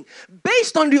I'm saying.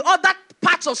 Based on the other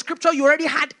parts of scripture you already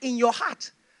had in your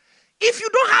heart. If you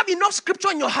don't have enough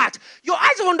scripture in your heart, your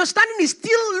eyes of understanding is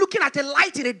still looking at a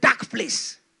light in a dark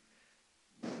place.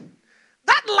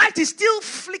 That light is still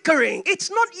flickering.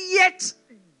 It's not yet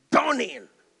dawning.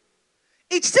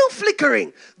 It's still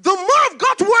flickering. The more of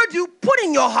God's word you put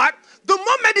in your heart, the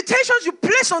more meditations you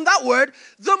place on that word,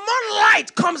 the more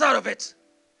light comes out of it.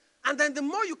 And then the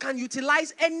more you can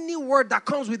utilize any word that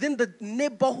comes within the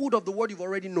neighborhood of the word you've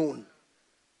already known.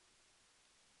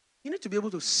 You need to be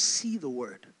able to see the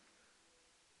word.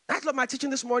 That's what my teaching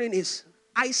this morning is.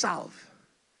 Eyesalve,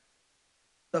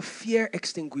 the fear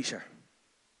extinguisher.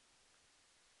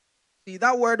 See,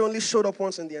 that word only showed up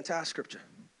once in the entire scripture.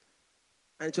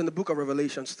 And it's in the book of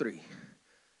Revelations 3.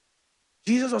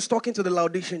 Jesus was talking to the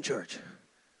Laodicean church.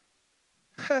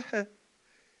 The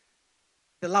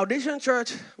Laodicean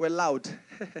church were loud.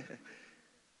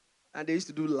 And they used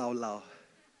to do loud.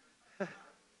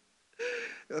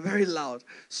 Very loud.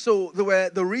 So they were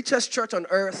the richest church on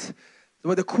earth. They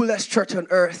were the coolest church on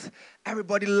earth.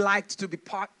 Everybody liked to be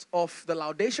part of the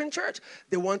Laodicean church.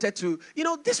 They wanted to,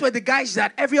 these were the guys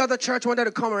that every other church wanted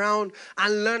to come around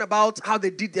and learn about how they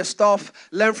did their stuff,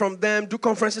 learn from them, do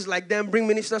conferences like them, bring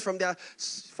ministers from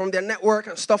their network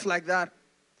and stuff like that.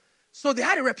 So they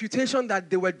had a reputation that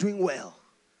they were doing well.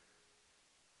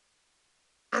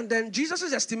 And then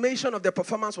Jesus' estimation of their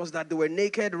performance was that they were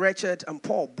naked, wretched, and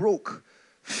poor, broke,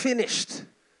 finished.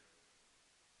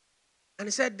 And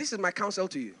he said, this is my counsel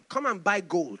to you. Come and buy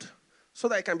gold so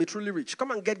that you can be truly rich.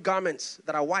 Come and get garments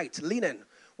that are white, linen,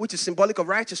 which is symbolic of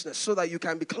righteousness, so that you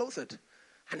can be clothed.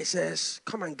 And he says,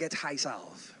 come and get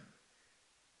Eyesalve.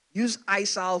 Use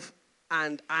Eyesalve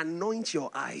and anoint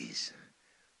your eyes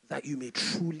that you may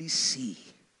truly see.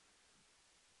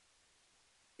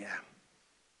 Yeah.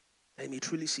 That you may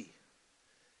truly see.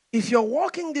 If you're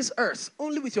walking this earth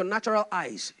only with your natural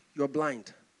eyes, you're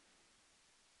blind.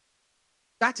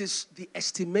 That is the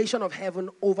estimation of heaven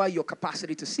over your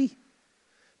capacity to see.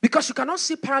 Because you cannot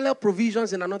see parallel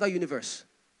provisions in another universe.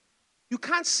 You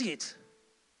can't see it.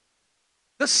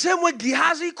 The same way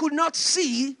Gehazi could not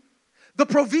see the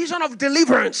provision of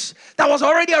deliverance that was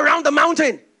already around the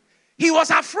mountain. He was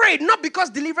afraid, not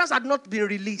because deliverance had not been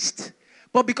released,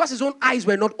 but because his own eyes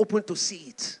were not open to see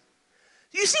it.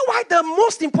 You see why the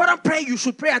most important prayer you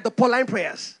should pray are the Pauline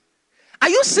prayers? Are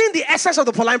you seeing the essence of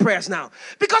the Pauline prayers now?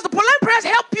 Because the Pauline prayers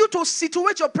help you to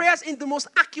situate your prayers in the most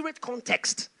accurate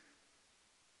context.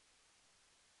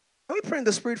 Can we pray in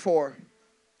the Spirit for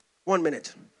 1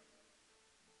 minute?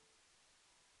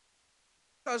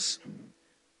 Because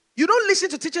you don't listen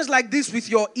to teachings like this with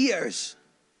your ears.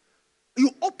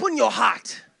 You open your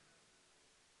heart.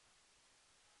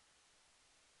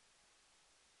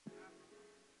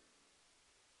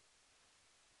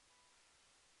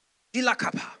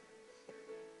 Ilakapa.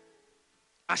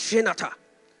 Ashenata,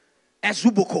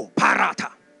 Ezuboko,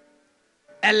 Parata,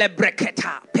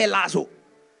 Elebreketa, Pelazo,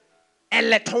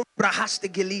 Eleton Brahaste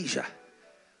Gelija,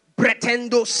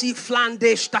 Bretendo si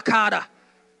flande stakada,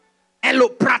 Elo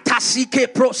pratasike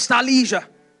prostalija,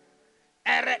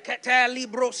 Erekete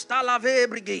libro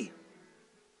stalavebrigi.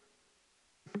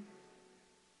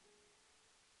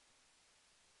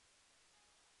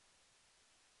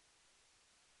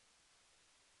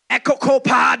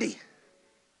 Ekokopadi.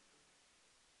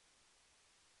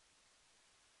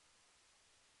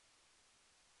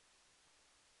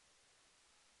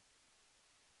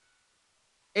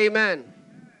 Amen.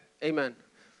 Amen.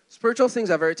 Spiritual things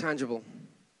are very tangible.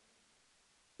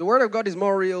 The word of God is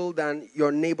more real than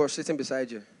your neighbor sitting beside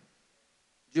you. Do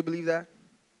you believe that?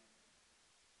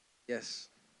 Yes.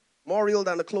 More real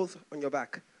than the clothes on your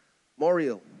back. More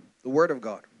real. The word of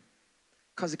God.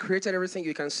 Because He created everything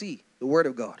you can see. The word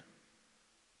of God.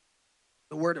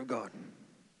 The word of God.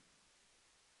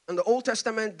 In the Old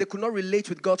Testament, they could not relate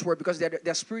with God's word because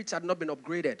their spirits had not been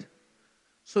upgraded.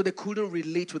 So they couldn't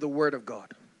relate with the word of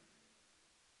God.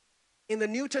 In the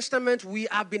New Testament, we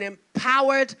have been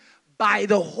empowered by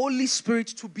the Holy Spirit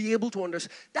to be able to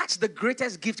understand. That's the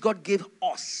greatest gift God gave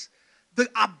us. The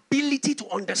ability to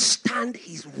understand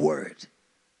His word.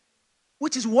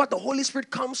 Which is what the Holy Spirit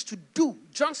comes to do.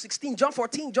 John 16, John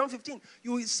 14, John 15.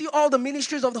 You will see all the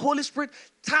ministries of the Holy Spirit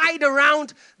tied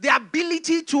around the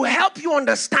ability to help you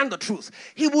understand the truth.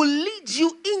 He will lead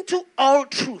you into all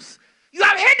truth. You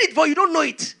have heard it, but you don't know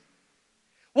it.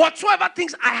 Whatsoever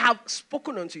things I have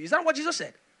spoken unto you. Is that what Jesus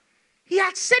said? He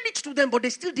had said it to them, but they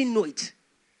still didn't know it.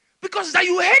 Because that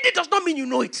you heard it does not mean you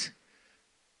know it.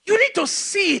 You need to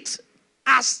see it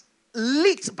as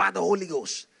lit by the Holy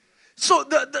Ghost. So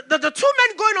the two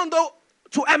men going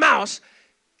to Emmaus,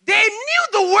 they knew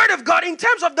the word of God in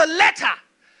terms of the letter.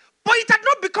 But it had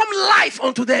not become life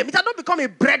unto them. It had not become a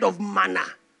bread of manna.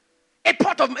 It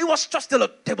was just still a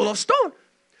table of stone.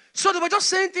 So they were just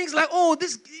saying things like,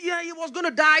 he was going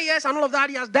to die, yes, and all of that.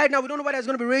 He has died now. We don't know whether he's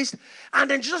going to be raised.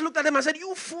 And then Jesus looked at them and said,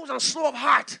 you fools and slow of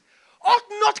heart. Ought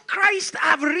not Christ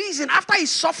have risen after his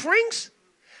sufferings?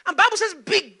 And Bible says,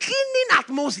 beginning at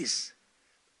Moses.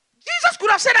 Jesus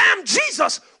could have said, I am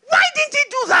Jesus. Why didn't he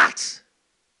do that?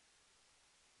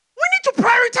 We need to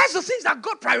prioritize the things that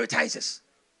God prioritizes.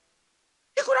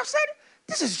 He could have said,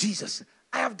 this is Jesus.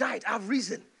 I have died. I have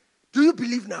risen. Do you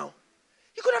believe now?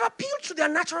 He could have appealed to their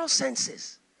natural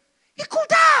senses. He could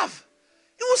have.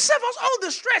 He will save us all the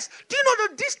stress. Do you know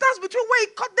the distance between where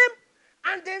he caught them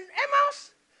and then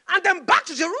Emmaus and then back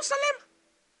to Jerusalem?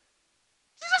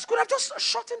 Jesus could have just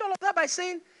shortened all of that by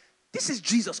saying, this is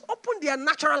Jesus. Open their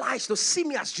natural eyes to see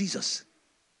me as Jesus.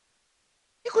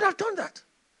 He could have done that.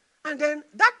 And then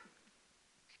that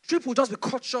trip will just be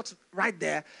cut short right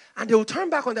there, and they will turn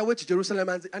back on their way to Jerusalem,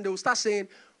 and they will start saying,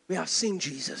 we have seen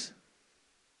Jesus.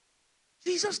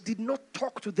 Jesus did not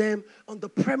talk to them on the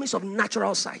premise of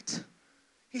natural sight.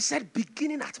 He said,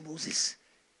 beginning at Moses.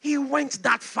 He went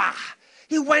that far.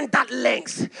 He went that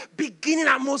length, beginning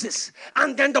at Moses,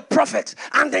 and then the prophets,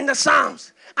 and then the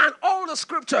Psalms, and all the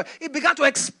scripture. He began to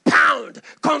expound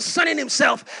concerning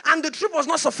himself, and the truth was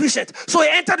not sufficient. So he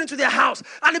entered into their house,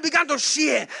 and he began to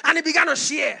share, and he began to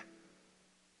share.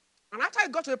 And after he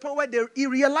got to a point where he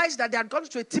realized that they had gone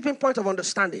to a tipping point of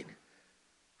understanding,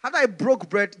 after he broke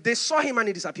bread, they saw him and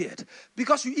he disappeared.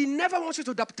 Because he never wants you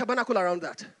to tabernacle around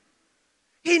that.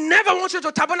 He never wants you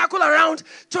to tabernacle around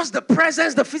just the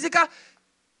presence, the physical.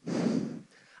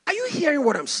 Are you hearing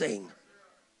what I'm saying?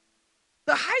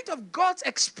 The height of God's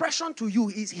expression to you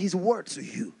is his word to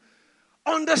you.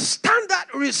 Understand that,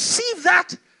 receive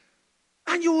that,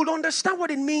 and you will understand what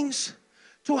it means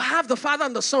to have the Father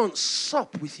and the Son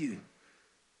sup with you.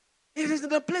 It is in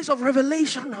the place of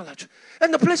revelation knowledge,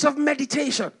 in the place of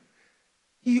meditation.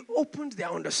 He opened their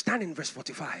understanding, verse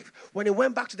 45. When he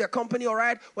went back to their company, all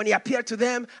right, when he appeared to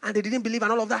them and they didn't believe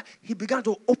and all of that, he began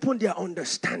to open their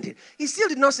understanding. He still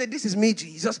did not say, this is me,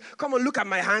 Jesus. Come and look at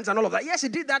my hands and all of that. Yes, he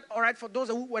did that, all right, for those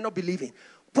who were not believing.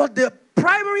 But the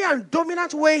primary and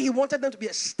dominant way he wanted them to be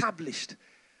established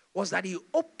was that he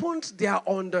opened their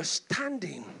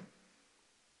understanding,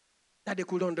 that they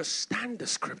could understand the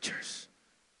scriptures.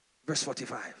 Verse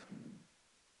 45.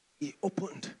 He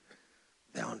opened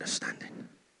their understanding.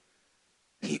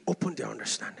 He opened their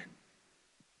understanding.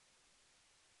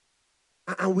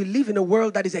 And we live in a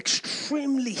world that is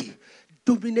extremely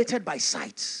dominated by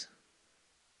sight.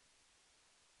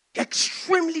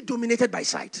 Extremely dominated by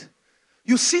sight.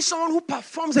 You see someone who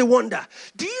performs a wonder.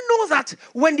 Do you know that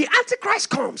when the Antichrist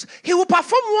comes, he will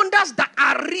perform wonders that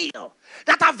are real,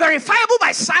 that are verifiable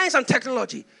by science and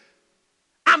technology?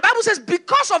 And Bible says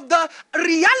because of the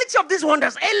reality of these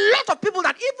wonders, a lot of people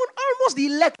that even almost the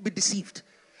elect will be deceived.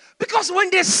 Because when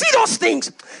they see those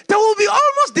things, they will be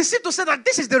almost deceived to say that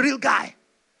this is the real guy.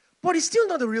 But it's still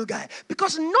not the real guy.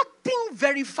 Because nothing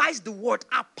verifies the word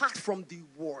apart from the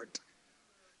word.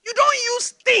 You don't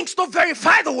use things to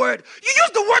verify the word. You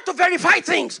use the word to verify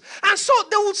things. And so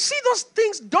they will see those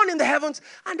things done in the heavens,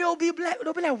 and they'll be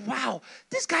like, wow,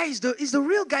 this guy is the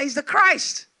real guy, he's the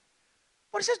Christ.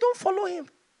 But he says, don't follow him.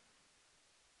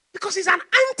 Because he's an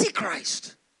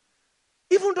antichrist.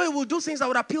 Even though he will do things that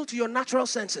would appeal to your natural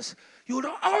senses, you would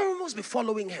almost be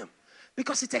following him.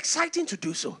 Because it's exciting to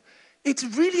do so. It's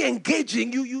really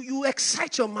engaging. You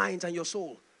excite your mind and your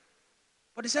soul.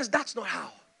 But he says, that's not how.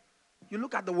 You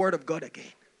look at the word of God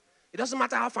again. It doesn't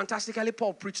matter how fantastically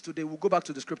Paul preached today. We'll go back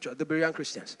to the scripture, the Berean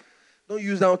Christians. Don't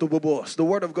use that to bobo us. The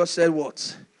word of God said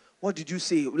what? What did you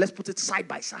say? Let's put it side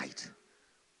by side.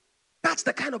 That's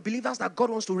the kind of believers that God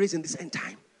wants to raise in this end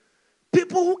time.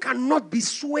 People who cannot be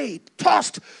swayed,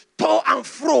 tossed to and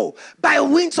fro by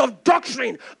winds of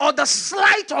doctrine or the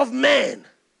sleight of men,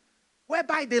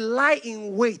 whereby they lie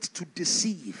in wait to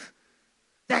deceive.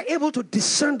 They're able to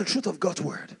discern the truth of God's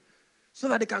word so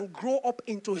that they can grow up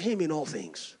into him in all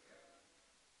things.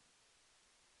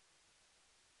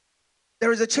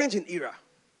 There is a change in era.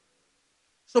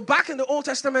 So back in the Old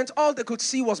Testament, all they could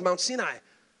see was Mount Sinai.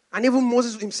 And even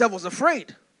Moses himself was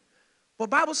afraid. But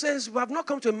the Bible says we have not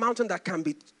come to a mountain that can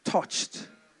be touched.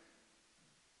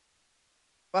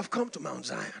 We have come to Mount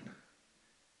Zion.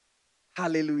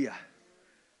 Hallelujah.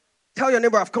 Tell your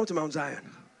neighbor, I've come to Mount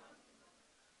Zion.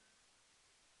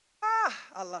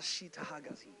 Allah Shita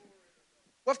Hagazi.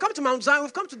 We've come to Mount Zion.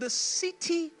 We've come to the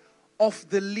city of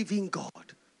the living God.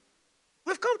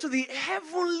 We've come to the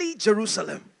heavenly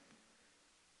Jerusalem.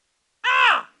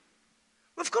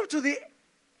 We've come to the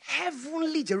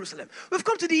heavenly Jerusalem. We've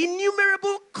come to the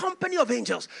innumerable company of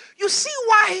angels. You see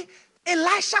why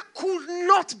Elisha could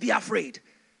not be afraid.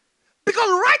 Because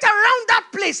right around that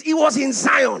place, he was in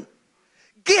Zion.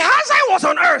 Gehazi was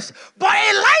on earth, but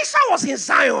Elisha was in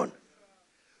Zion.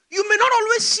 You may not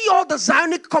always see all the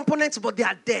Zionic components, but they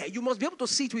are there. You must be able to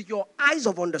see it with your eyes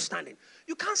of understanding.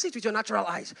 You can't see it with your natural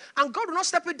eyes. And God will not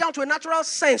step it down to a natural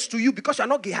sense to you because you are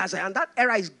not Gehazi, and that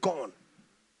era is gone.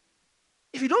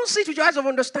 If you don't see it with your eyes of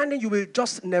understanding, you will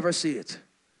just never see it.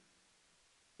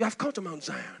 You have come to Mount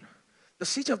Zion, the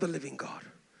city of the living God,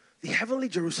 the heavenly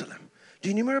Jerusalem,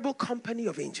 the innumerable company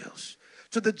of angels,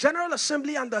 to the general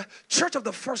assembly and the church of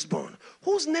the firstborn,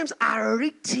 whose names are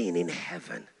written in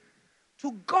heaven,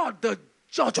 to God, the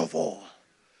judge of all,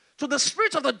 to the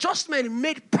spirit of the just men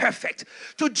made perfect,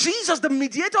 to Jesus, the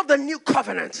mediator of the new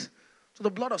covenant, to the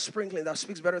blood of sprinkling that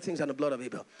speaks better things than the blood of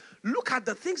Abel. Look at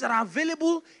the things that are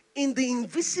available in the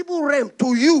invisible realm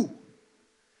to you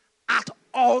at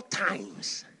all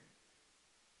times.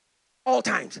 All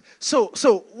times. So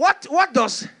what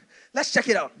does, let's check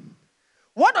it out.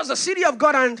 What does the city of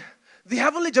God and the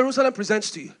heavenly Jerusalem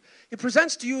presents to you? It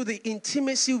presents to you the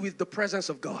intimacy with the presence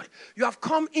of God. You have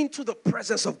come into the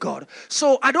presence of God.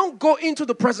 So I don't go into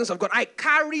the presence of God. I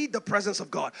carry the presence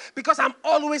of God because I'm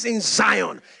always in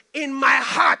Zion. In my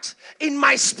heart, in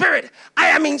my spirit, I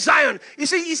am in Zion. You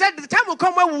see, he said the time will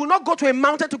come where we will not go to a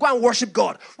mountain to go and worship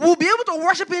God. We'll be able to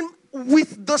worship him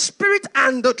with the spirit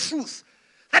and the truth.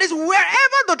 That is,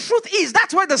 wherever the truth is,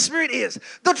 that's where the spirit is.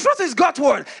 The truth is God's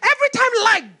word. Every time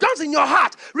light dawns in your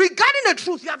heart regarding the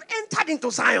truth, you have entered into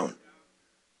Zion.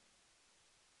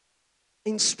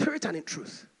 In spirit and in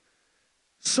truth.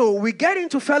 So we get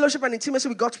into fellowship and intimacy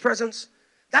with God's presence.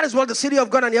 That is what the city of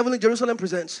God and the heavenly Jerusalem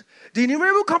presents. The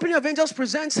innumerable company of angels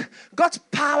presents God's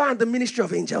power and the ministry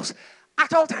of angels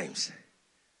at all times.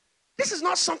 This is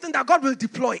not something that God will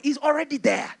deploy. He's already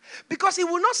there. Because he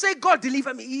will not say, God,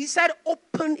 deliver me. He said,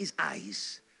 open his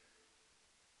eyes.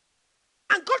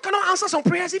 And God cannot answer some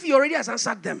prayers if he already has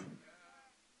answered them.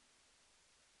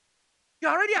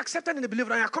 You're already accepted in the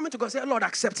beloved and you're coming to God and say, Lord,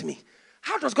 accept me.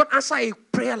 How does God answer a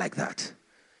prayer like that?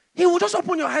 He will just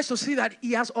open your eyes to see that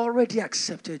he has already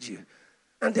accepted you.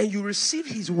 And then you receive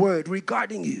his word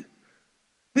regarding you.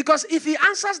 Because if he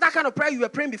answers that kind of prayer you were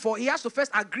praying before, he has to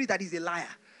first agree that he's a liar.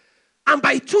 And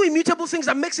by two immutable things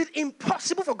that makes it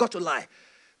impossible for God to lie.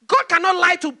 God cannot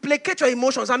lie to placate your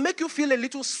emotions and make you feel a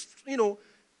little,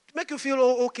 make you feel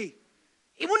okay.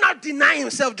 He will not deny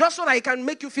himself just so that he can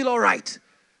make you feel all right.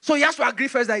 So he has to agree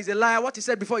first that he's a liar. What he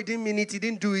said before, he didn't mean it. He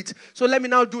didn't do it. So let me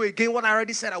now do again what I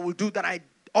already said I will do that I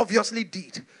obviously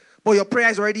did. But your prayer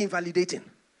is already invalidating.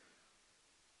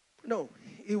 No,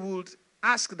 he would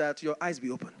ask that your eyes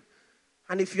be open.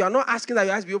 And if you are not asking that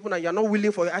your eyes be open and you are not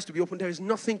willing for your eyes to be open, there is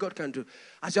nothing God can do.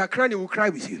 As you are crying, he will cry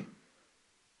with you.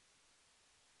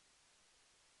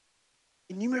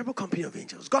 Innumerable company of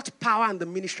angels. God's power and the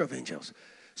ministry of angels.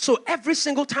 So every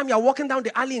single time you are walking down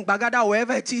the alley in Bagada or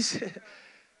wherever it is,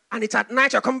 and it's at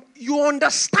night, you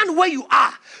understand where you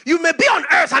are. You may be on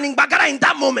earth and in Bagada in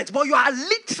that moment, but you are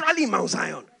literally in Mount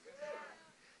Zion.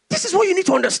 This is what you need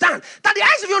to understand. That the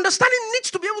eyes of your understanding needs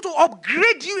to be able to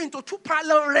upgrade you into two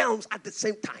parallel realms at the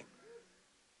same time.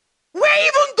 Where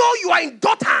even though you are in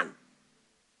Dothan,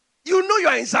 you know you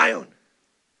are in Zion.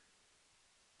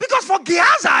 Because for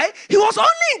Gehazi, he was only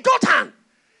in Dothan.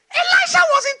 Elisha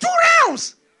was in two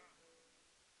realms.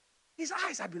 His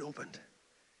eyes had been opened.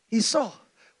 He saw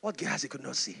what Gehazi could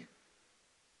not see.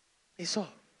 He saw.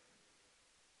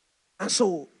 And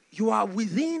so you are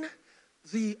within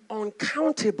the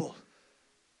uncountable.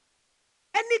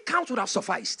 Any count would have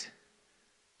sufficed.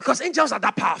 Because angels are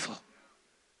that powerful.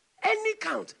 Any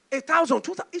count, 1,000,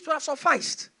 2,000, it would have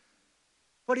sufficed.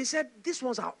 But he said, these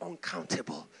ones are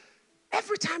uncountable.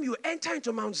 Every time you enter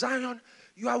into Mount Zion,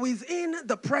 you are within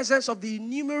the presence of the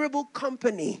innumerable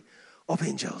company of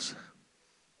angels.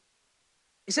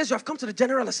 He says, you have come to the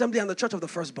general assembly and the church of the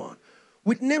firstborn,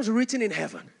 with names written in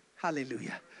heaven.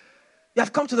 Hallelujah. You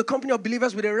have come to the company of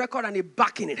believers with a record and a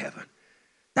backing in heaven.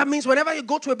 That means whenever you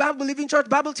go to a Bible-believing church,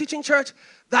 Bible-teaching church,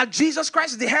 that Jesus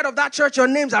Christ is the head of that church, your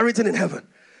names are written in heaven.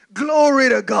 Glory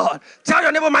to God. Tell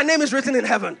your neighbor, my name is written in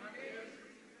heaven.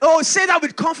 Oh, say that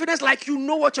with confidence like you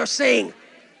know what you're saying.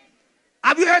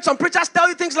 Have you heard some preachers tell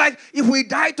you things like, if we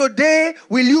die today,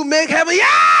 will you make heaven?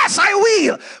 Yes, I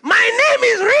will. My name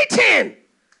is written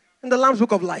in the Lamb's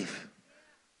Book of Life.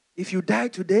 If you die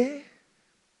today,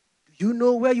 do you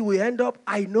know where you will end up?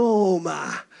 I know,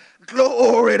 ma.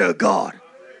 Glory to God.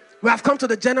 We have come to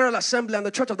the General Assembly and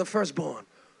the Church of the Firstborn,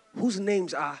 whose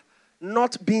names are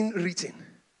not being written.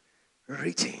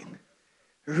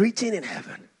 Written in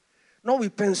heaven. Not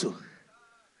with pencil.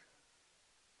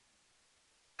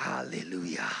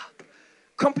 Hallelujah.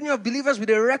 Company of believers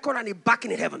with a record and a backing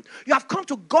in heaven. You have come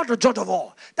to God, the judge of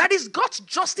all. That is, God's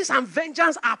justice and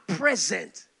vengeance are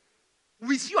present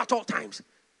with you at all times.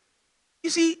 You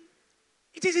see,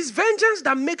 it is his vengeance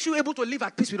that makes you able to live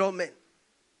at peace with all men.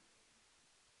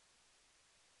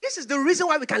 This is the reason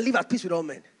why we can live at peace with all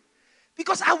men.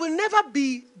 Because I will never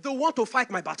be the one to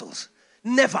fight my battles.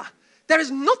 Never. There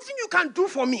is nothing you can do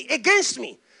for me, against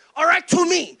me, all right, to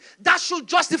me, that should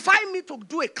justify me to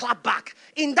do a clap back.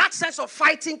 In that sense of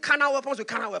fighting carnal weapons with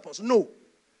carnal weapons. No.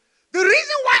 The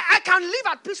reason why I can live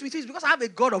at peace with you is because I have a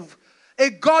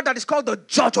God that is called the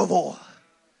judge of all.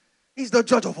 He's the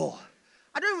judge of all.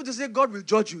 I don't even to say God will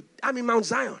judge you. I'm in Mount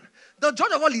Zion. The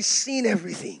judge of all is seeing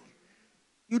everything.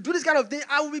 You do this kind of thing,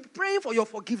 I will be praying for your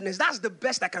forgiveness. That's the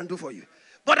best I can do for you.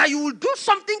 but that you will do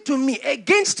something to me,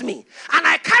 against me. And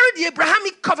I carry the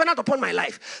Abrahamic covenant upon my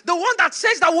life. The one that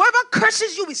says that whoever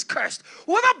curses you is cursed.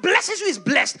 Whoever blesses you is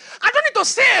blessed. I don't need to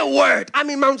say a word. I'm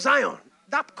in Mount Zion.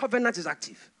 That covenant is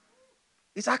active.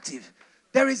 It's active.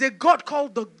 There is a God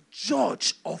called the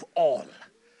judge of all.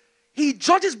 He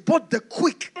judges both the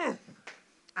quick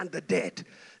and the dead.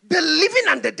 The living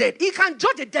and the dead. He can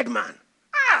judge a dead man.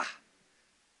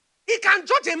 He can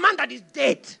judge a man that is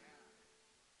dead.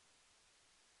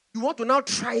 You want to now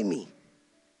try me.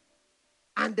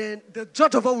 And then the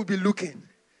judge of all will be looking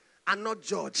and not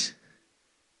judge.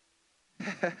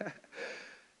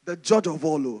 The judge of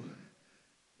all. Oh.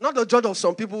 Not the judge of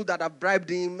some people that have bribed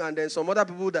him and then some other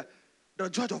people that... The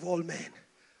judge of all men.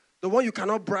 The one you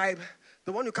cannot bribe.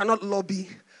 The one you cannot lobby.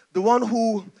 The one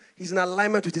who is in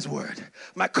alignment with his word.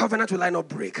 My covenant will I not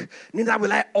break. Neither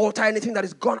will I alter anything that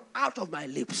is gone out of my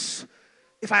lips.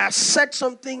 If I have said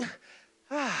something...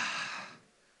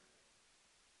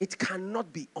 it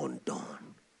cannot be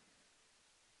undone.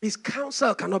 His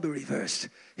counsel cannot be reversed.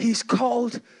 He's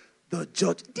called the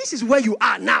judge. This is where you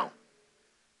are now.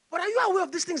 But are you aware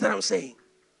of these things that I'm saying?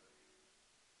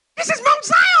 This is Mount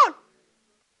Zion.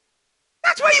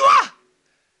 That's where you are.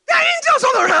 There are angels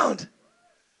all around.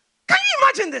 Can you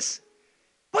imagine this?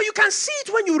 But you can see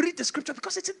it when you read the scripture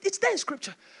because it's there in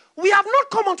scripture. We have not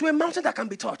come onto a mountain that can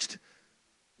be touched.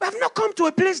 We have not come to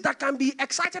a place that can be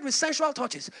excited with sensual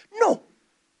touches. No.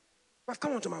 I've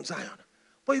come onto Mount Zion.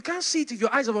 But you can't see it if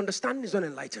your eyes of understanding is not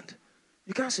enlightened.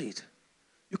 You can't see it.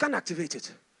 You can't activate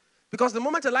it. Because the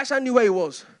moment Elisha knew where he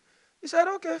was, he said,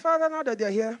 okay, Father, now that they're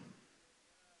here,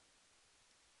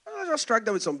 let's just strike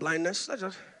them with some blindness. Let's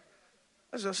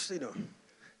just,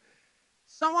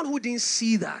 Someone who didn't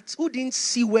see that, who didn't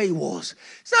see where he was,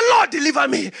 said, Lord, deliver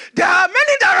me. There are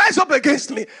many that rise up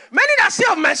against me. Many that say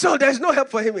of my soul, there is no help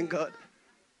for him in God.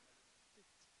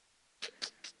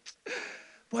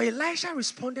 But Elisha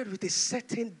responded with a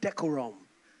certain decorum.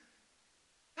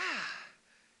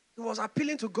 He was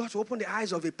appealing to God to open the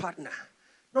eyes of a partner,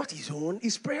 not his own.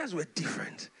 His prayers were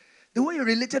different. The way he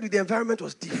related with the environment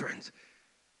was different.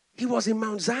 He was in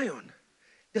Mount Zion,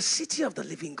 the city of the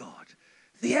living God,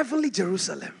 the heavenly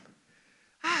Jerusalem.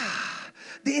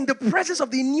 In the presence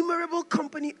of the innumerable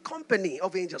company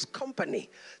of angels. Company.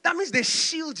 That means they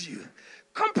shield you.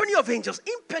 Company of angels,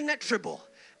 impenetrable,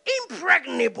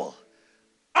 impregnable,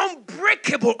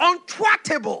 unbreakable,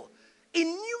 untwattable,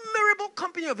 innumerable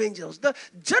company of angels, the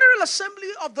general assembly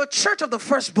of the church of the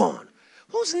firstborn,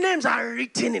 whose names are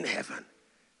written in heaven.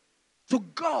 To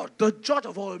God, the judge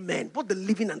of all men, both the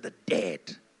living and the dead,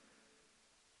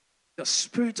 the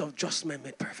spirit of just men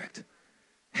made perfect.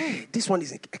 Hey, this one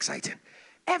is exciting.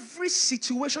 Every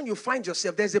situation you find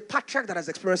yourself, there's a patriarch that has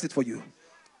experienced it for you.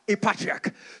 A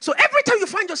patriarch. So every time you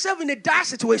find yourself in a dire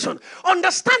situation,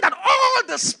 understand that all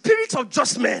the spirits of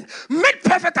just men made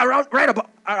perfect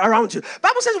around you.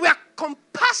 Bible says we are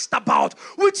compassed about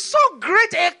with so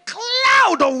great a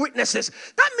cloud of witnesses.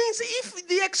 That means if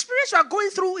the experience you are going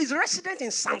through is resident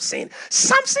in Samson,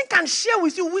 Samson can share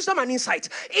with you wisdom and insight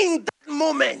in that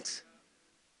moment.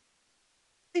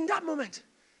 In that moment.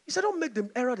 He said, don't make the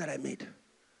error that I made.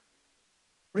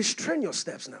 Restrain your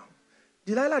steps now.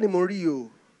 Delilah de Morio.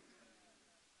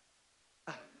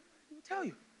 Tell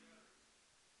you.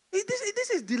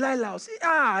 This is Delilah.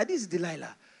 This is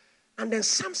Delilah. And then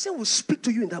Samson will speak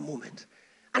to you in that moment.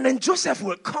 And then Joseph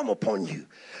will come upon you.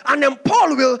 And then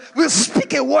Paul will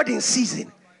speak a word in season.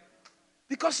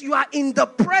 Because you are in the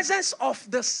presence of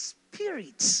the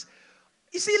spirits.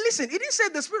 You see, listen, it didn't say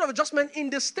the spirit of adjustment in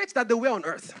the state that they were on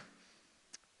earth.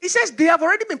 It says they have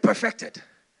already been perfected.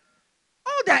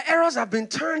 All their errors have been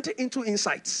turned into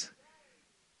insights.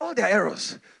 All their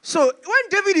errors. So when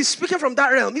David is speaking from that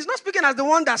realm, he's not speaking as the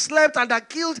one that slept and that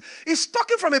killed. He's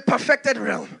talking from a perfected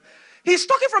realm. He's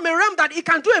talking from a realm that he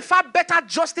can do a far better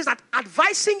justice at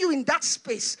advising you in that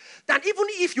space than even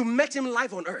if you met him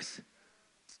live on earth.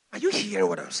 Are you hearing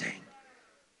what I'm saying?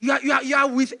 You are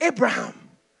with Abraham,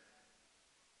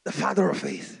 the father of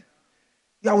faith.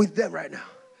 You are with them right now.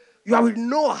 You are with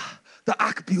Noah, the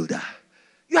ark builder.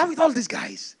 You are with all these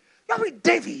guys. You are with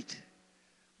David,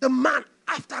 the man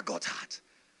after God's heart.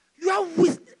 You are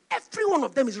with every one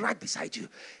of them is right beside you.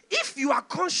 If you are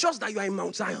conscious that you are in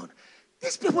Mount Zion,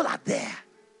 these people are there.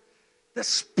 The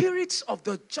spirits of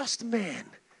the just man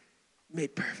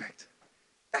made perfect.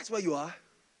 That's where you are.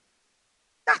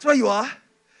 That's where you are.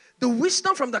 The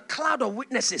wisdom from the cloud of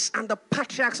witnesses and the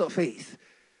patriarchs of faith.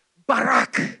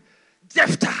 Barak,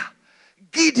 Jephthah,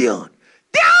 Gideon.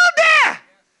 They're all there.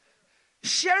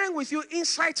 Sharing with you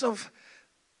insights of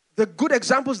the good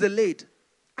examples they laid.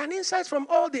 And insights from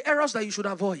all the errors that you should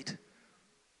avoid.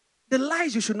 The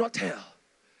lies you should not tell.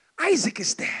 Isaac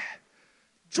is there.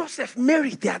 Joseph,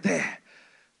 Mary, they are there.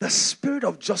 The spirit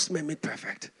of just men made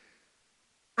perfect.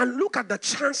 And look at the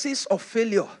chances of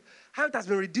failure. How it has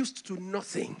been reduced to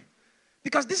nothing.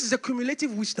 Because this is a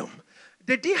cumulative wisdom.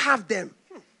 They didn't have them.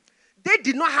 They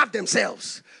did not have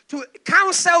themselves to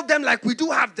counsel them like we do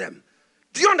have them.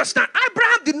 Do you understand?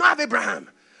 Abraham did not have Abraham.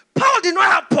 Paul did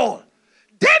not have Paul.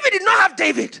 David did not have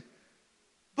David.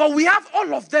 But we have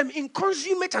all of them in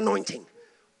consummate anointing.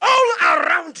 All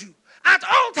around you. At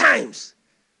all times.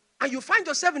 And you find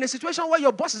yourself in a situation where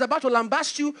your boss is about to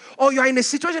lambast you, or you are in a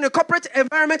situation in a corporate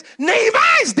environment.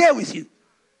 Nehemiah is there with you.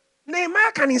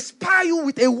 Nehemiah can inspire you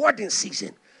with a word in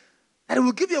season. And it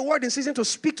will give you a word in season to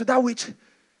speak to that which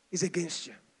is against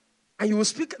you. And you will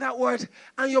speak that word,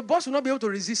 and your boss will not be able to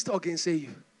resist or gainsay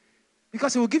you.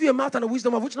 Because he will give you a mouth and a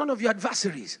wisdom of which none of your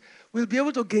adversaries will be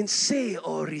able to gainsay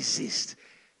or resist.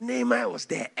 Nehemiah was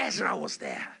there. Ezra was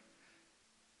there.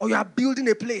 Or you are building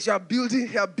a place. You are building.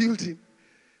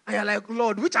 And you're like,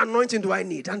 Lord, which anointing do I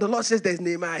need? And the Lord says, there's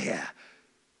Nehemiah here.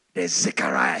 There's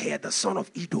Zechariah here, the son of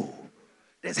Iddo.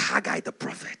 There's Haggai the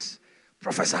prophet.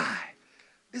 Prophesy.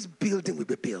 This building will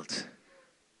be built.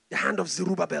 The hand of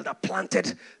Zerubbabel that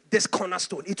planted this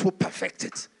cornerstone, it will perfect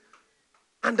it.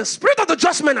 And the spirit of the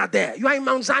just men are there. You are in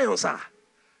Mount Zion, sir.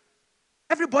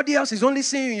 Everybody else is only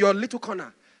seeing your little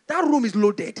corner. That room is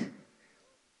loaded.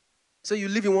 So you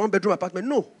live in a one-bedroom apartment.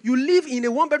 No, you live in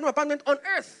a one-bedroom apartment on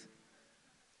earth.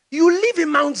 You live in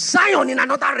Mount Zion in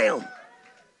another realm.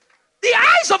 The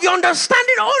eyes of your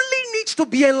understanding only needs to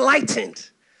be enlightened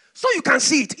so you can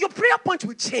see it. Your prayer point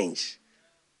will change.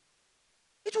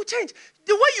 It will change.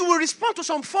 The way you will respond to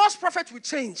some false prophet will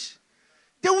change.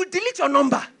 They will delete your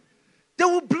number. They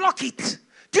will block it.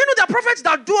 Do you know there are prophets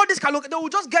that do all this? They will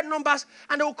just get numbers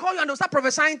and they will call you and they will start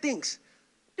prophesying things.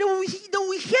 They will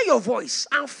hear your voice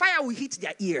and fire will hit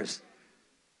their ears.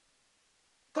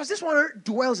 Because this one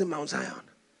dwells in Mount Zion.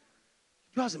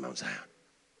 It dwells in Mount Zion.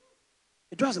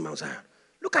 It dwells in Mount Zion.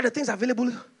 Look at the things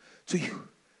available to you.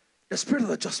 The spirit of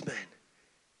the just man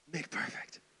made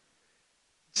perfect.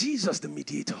 Jesus the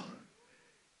mediator.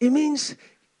 It means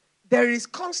there is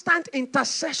constant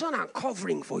intercession and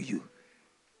covering for you.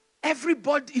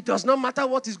 Everybody, it does not matter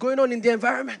what is going on in the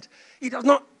environment. It does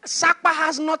not, Sakpa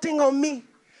has nothing on me.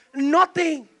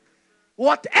 Nothing.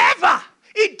 Whatever.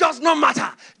 It does not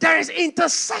matter. There is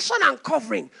intercession and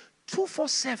covering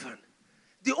 247.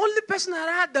 The only person that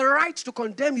had the right to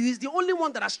condemn you is the only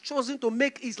one that has chosen to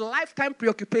make his lifetime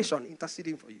preoccupation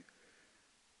interceding for you.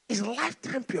 His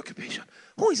lifetime preoccupation.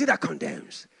 Who is it that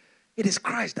condemns? It is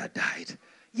Christ that died.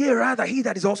 Yea, rather, he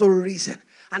that is also risen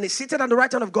and is seated on the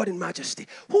right hand of God in majesty,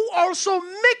 who also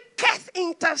maketh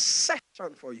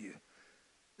intercession for you.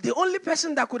 The only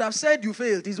person that could have said you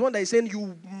failed is one that is saying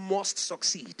you must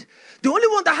succeed. The only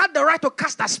one that had the right to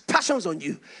cast aspersions on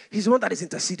you is the one that is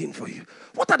interceding for you.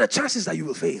 What are the chances that you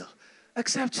will fail?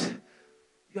 Except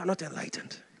you are not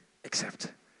enlightened. Except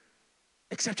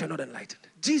you're not enlightened.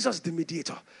 Jesus the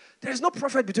mediator. There is no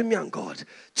prophet between me and God.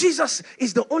 Jesus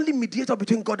is the only mediator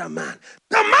between God and man.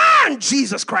 The man,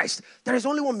 Jesus Christ. There is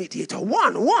only one mediator.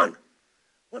 One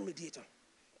mediator. It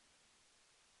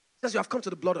says you have come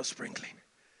to the blood of sprinkling.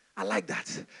 I like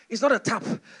that. It's not a tap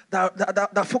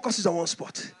that focuses on one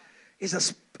spot. It's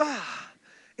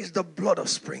the blood of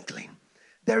sprinkling.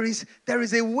 There is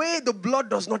a way the blood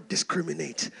does not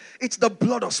discriminate. It's the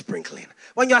blood of sprinkling.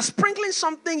 When you are sprinkling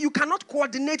something, you cannot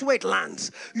coordinate where it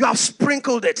lands. You have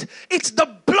sprinkled it. It's the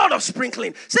blood of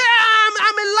sprinkling. Say,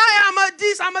 I'm a liar, I'm a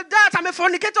this, I'm a that, I'm a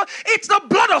fornicator. It's the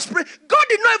blood of sprinkling. God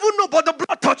did not even know, but the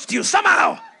blood touched you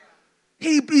somehow.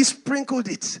 He sprinkled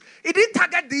it. He didn't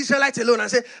target the Israelites alone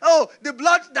and say, oh, the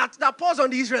blood that pours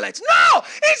on the Israelites. No,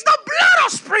 it's the blood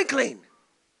of sprinkling.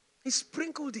 He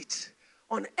sprinkled it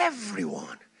on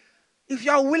everyone. If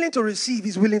you are willing to receive,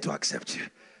 he's willing to accept you.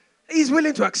 He's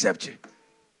willing to accept you.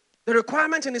 The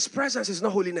requirement in his presence is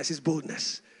not holiness, it's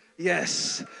boldness.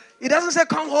 Yes. It doesn't say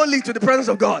come boldly to the presence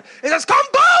of God. It says come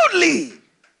boldly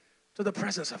to the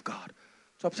presence of God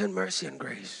to obtain mercy and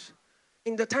grace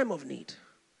in the time of need.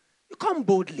 You come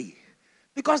boldly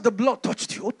because the blood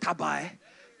touched you. Otabai,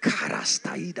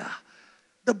 karastaida.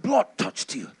 The blood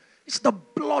touched you. It's the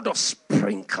blood of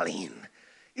sprinkling.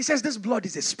 He says this blood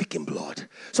is a speaking blood.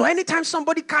 So anytime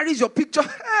somebody carries your picture,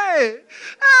 hey,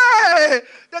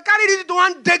 they carried it to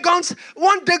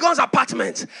one Dagon's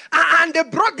apartment. And they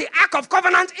brought the Ark of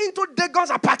Covenant into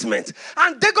Dagon's apartment.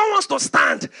 And Dagon wants to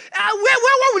stand.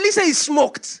 Where will he say he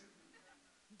smoked?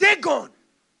 Dagon.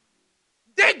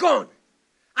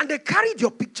 And they carried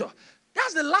your picture.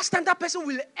 That's the last time that person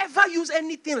will ever use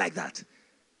anything like that.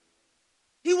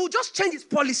 He will just change his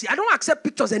policy. I don't accept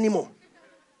pictures anymore.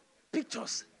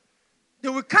 Pictures. They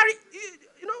will carry,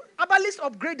 herbalists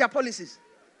upgrade their policies.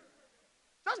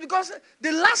 Just because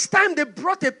the last time they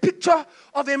brought a picture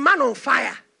of a man on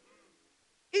fire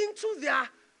into their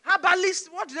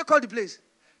herbalist, what do they call the place?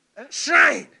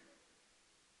 Shrine.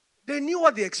 They knew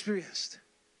what they experienced.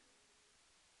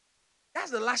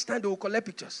 That's the last time they will collect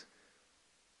pictures.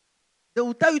 They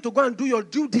will tell you to go and do your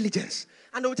due diligence.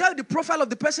 And they will tell you the profile of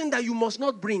the person that you must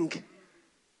not bring.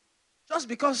 Just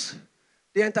because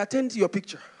they entertained your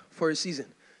picture for a season.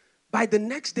 By the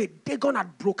next day, Dagon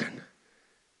had broken.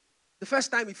 The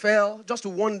first time it fell, just to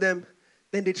warn them,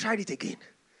 then they tried it again.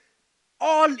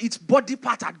 All its body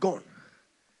part had gone.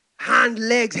 Hand,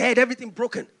 legs, head, everything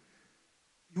broken.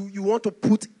 You want to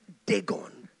put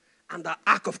Dagon and the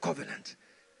Ark of Covenant.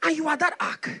 And you are that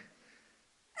Ark.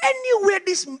 Anywhere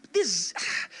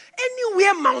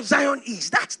anywhere Mount Zion is,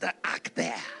 that's the Ark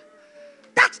there.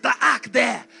 That's the Ark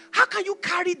there. How can you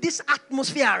carry this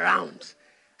atmosphere around?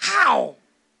 How?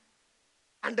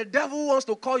 And the devil wants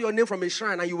to call your name from a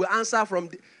shrine and you will answer from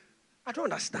I don't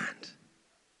understand.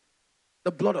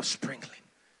 The blood of sprinkling.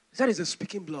 That is a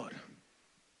speaking blood.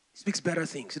 It speaks better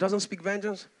things. It doesn't speak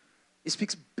vengeance. It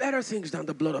speaks better things than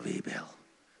the blood of Abel.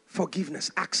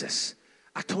 Forgiveness, access,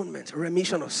 atonement,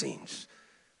 remission of sins.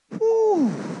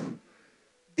 Whew.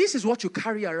 This is what you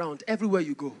carry around everywhere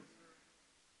you go.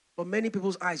 But many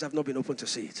people's eyes have not been open to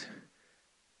see it.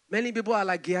 Many people are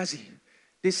like Gehazi.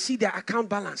 They see their account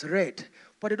balance red,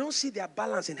 but they don't see their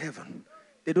balance in heaven.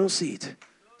 They don't see it.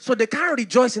 So they can't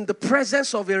rejoice in the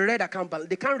presence of a red account balance.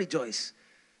 They can't rejoice.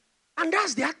 And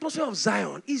that's the atmosphere of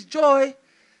Zion. Is joy.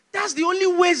 That's the only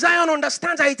way Zion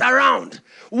understands how it's around.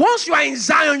 Once you are in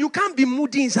Zion, you can't be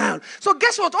moody in Zion. So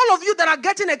guess what? All of you that are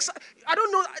getting excited, I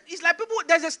don't know, it's like people,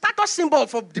 there's a status symbol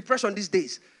for depression these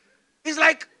days. It's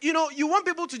like, you want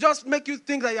people to just make you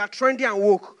think that you are trendy and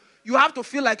woke. You have to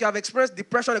feel like you have experienced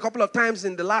depression a couple of times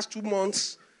in the last 2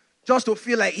 months just to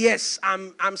feel like, yes,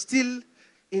 I'm still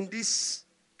in this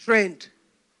trend.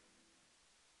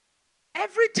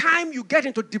 Every time you get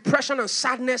into depression and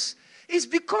sadness, it's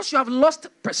because you have lost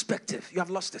perspective. You have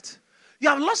lost it. You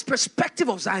have lost perspective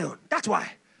of Zion. That's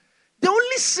why. They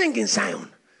only sing in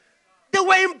Zion. They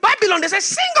were in Babylon. They said,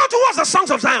 sing unto us the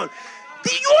songs of Zion.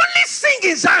 You only sing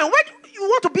in Zion. When you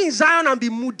want to be in Zion and be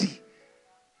moody.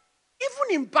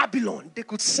 Even in Babylon, they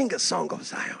could sing a song of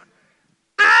Zion.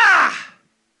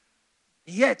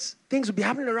 Yet, things will be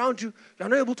happening around you. You are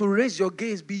not able to raise your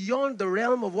gaze beyond the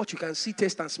realm of what you can see,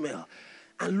 taste, and smell.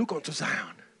 And look unto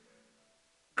Zion.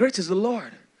 Great is the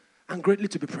Lord, and greatly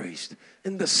to be praised.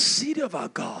 In the city of our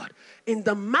God, in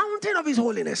the mountain of his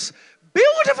holiness,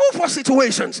 beautiful for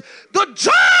situations. The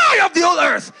joy of the whole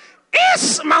earth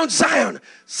is Mount Zion,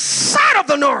 side of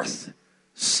the north,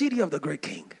 city of the great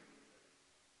King.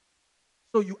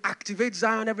 So you activate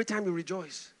Zion every time you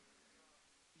rejoice.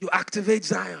 You activate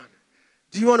Zion.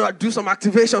 Do you want to do some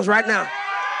activations right now?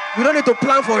 We don't need to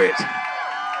plan for it.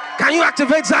 Can you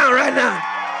activate Zion right now?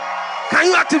 Can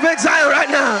you activate Zion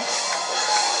right now?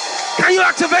 Can you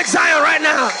activate Zion right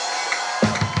now?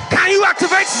 Can you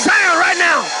activate Zion right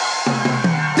now?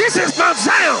 This is Mount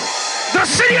Zion, the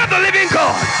city of the living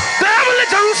God, the heavenly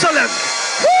Jerusalem.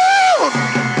 Woo!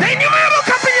 The innumerable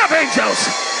company of angels,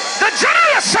 the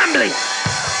general assembly,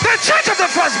 the church of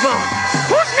the firstborn,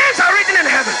 whose names are written in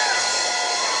heaven.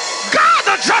 God,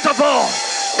 the judge of all,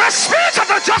 the spirits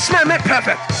of the just man made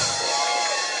perfect.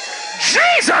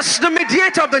 Jesus, the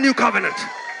mediator of the new covenant.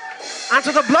 And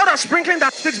to the blood of sprinkling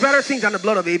that speaks better things than the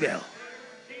blood of Abel.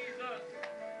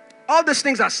 All these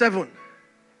things are 7.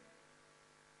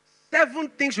 7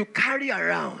 things you carry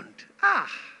around.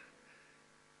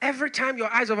 Every time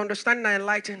your eyes of understanding are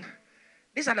enlightened,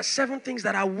 these are the 7 things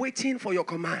that are waiting for your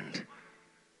command.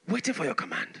 Waiting for your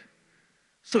command.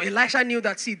 So Elisha knew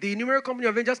that, the innumerable company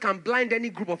of angels can blind any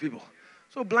group of people.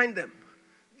 So blind them.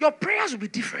 Your prayers will be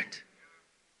different.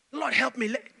 Lord, help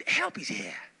me. Help is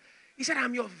here. He said,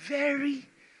 I'm your very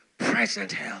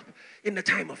present help in the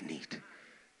time of need.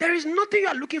 There is nothing you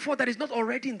are looking for that is not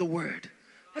already in the word.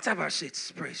 Let's have our seats.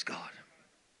 Praise God.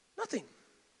 Nothing.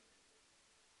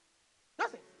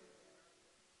 Nothing.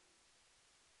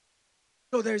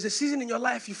 So there is a season in your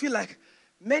life you feel like,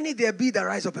 many there be that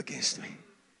rise up against me.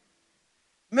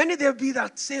 Many there be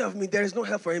that say of me, there is no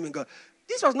help for him in God.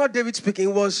 This was not David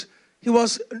speaking. He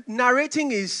was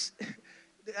narrating his,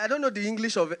 I don't know the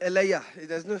English of Elijah.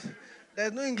 There's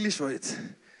no English for it.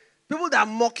 People that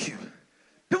mock you.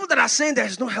 People that are saying there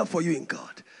is no help for you in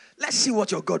God. Let's see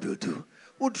what your God will do.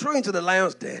 We'll throw you into the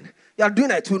lion's den. You are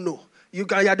doing it too, no. You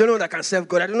don't know that can serve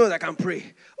God. I don't know that can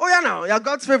pray. Oh yeah, now you're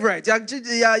God's favorite. You're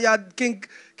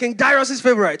King Darius'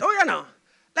 favorite. Oh yeah, now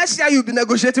let's see how you'll be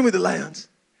negotiating with the lions.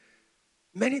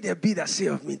 Many there be that say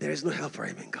of me, there is no help for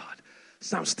him in God.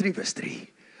 Psalms 3 verse 3.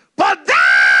 But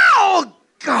thou,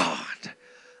 God,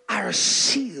 are a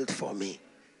shield for me,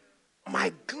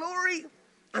 my glory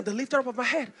and the lifter up of my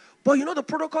head. But you know the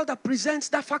protocol that presents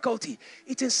that faculty?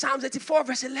 It's in Psalms 84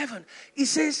 verse 11. It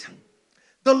says,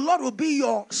 the Lord will be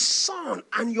your sun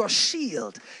and your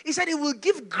shield. He said he will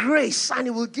give grace and he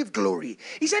will give glory.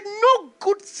 He said no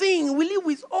good thing will he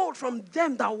withhold from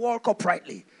them that walk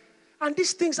uprightly. And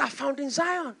these things are found in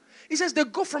Zion. He says they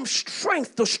go from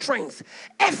strength to strength.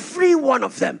 Every one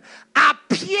of them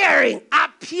appearing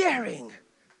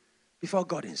before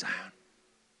God in Zion.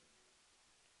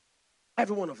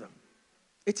 Every one of them.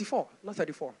 84, not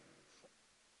 34.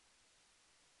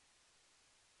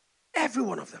 Every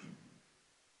one of them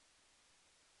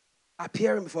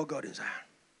appearing before God in Zion.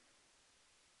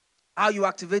 How you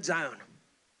activate Zion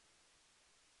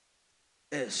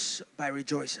is by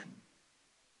rejoicing.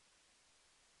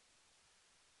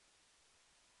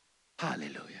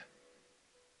 Hallelujah.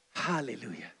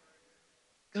 Hallelujah.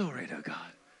 Glory to God.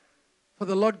 For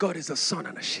the Lord God is a sun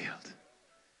and a shield.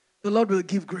 The Lord will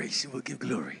give grace. He will give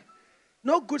glory.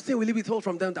 No good thing will he withhold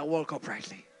from them that walk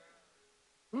uprightly.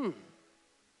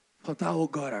 For thou, O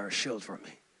God, are a shield for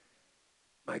me,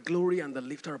 my glory and the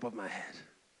lifter up of my head.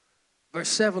 Verse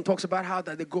 7 talks about how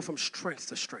that they go from strength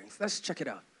to strength. Let's check it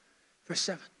out. Verse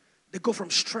 7. They go from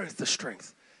strength to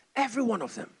strength. Every one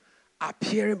of them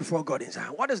appearing before God in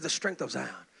Zion. What is the strength of Zion?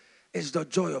 It's the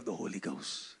joy of the Holy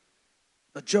Ghost.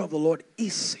 The joy of the Lord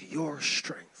is your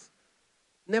strength.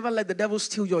 Never let the devil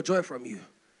steal your joy from you.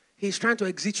 He's trying to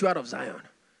exit you out of Zion.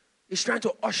 He's trying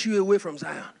to usher you away from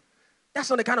Zion. That's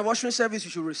not the kind of ushering service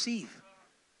you should receive.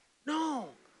 No.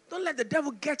 Don't let the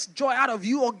devil get joy out of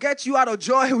you or get you out of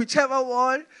joy, whichever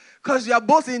one. Because you are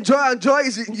both in joy and joy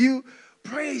is in you.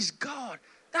 Praise God.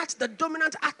 That's the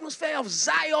dominant atmosphere of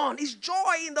Zion. Is joy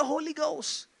in the Holy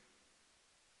Ghost.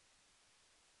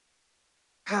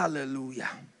 Hallelujah.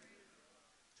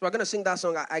 So we're going to sing that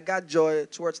song, I Got Joy,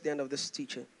 towards the end of this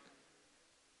teaching.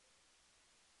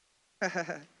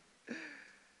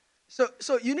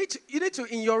 So you need to,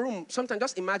 in your room, sometimes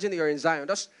just imagine that you're in Zion.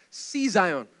 Just see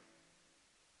Zion.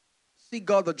 See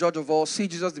God, the judge of all. See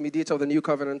Jesus, the mediator of the new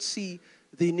covenant. See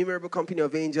the innumerable company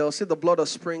of angels. See the blood of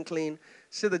sprinkling.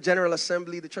 See the general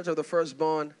assembly, the church of the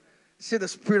firstborn. See the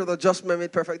spirit of the just man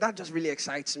made perfect. That just really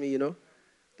excites me, you know.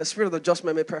 The spirit of the just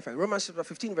man made perfect. Romans chapter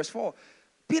 15 verse 4.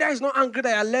 Peter is not angry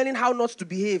that you're learning how not to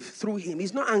behave through him.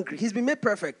 He's not angry. He's been made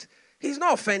perfect. He's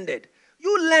not offended.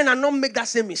 You learn and not make that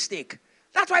same mistake.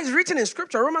 That's why it's written in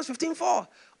Scripture, Romans 15:4.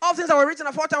 All things that were written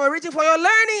aforetime were written for your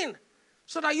learning,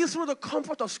 so that you through the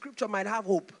comfort of Scripture might have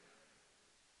hope.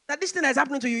 That this thing that is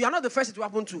happening to you, you're not the first it will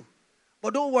happen to.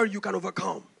 But don't worry, you can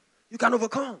overcome. You can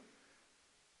overcome.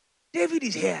 David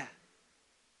is here.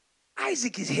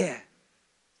 Isaac is here.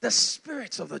 The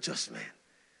spirits of the just man.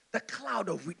 The cloud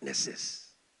of witnesses.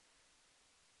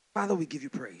 Father, we give you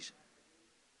praise.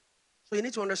 So you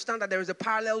need to understand that there is a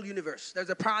parallel universe. There's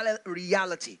a parallel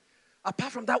reality.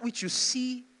 Apart from that which you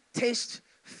see, taste,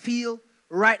 feel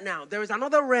right now, there is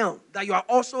another realm that you are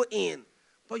also in.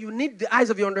 But you need the eyes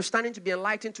of your understanding to be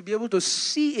enlightened to be able to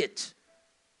see it.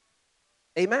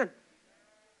 Amen.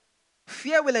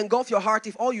 Fear will engulf your heart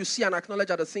if all you see and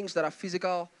acknowledge are the things that are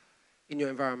physical in your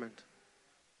environment.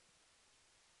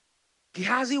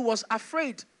 Gehazi was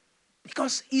afraid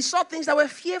because he saw things that were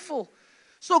fearful.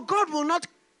 So God will not,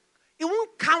 it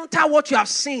won't counter what you have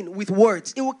seen with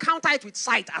words. It will counter it with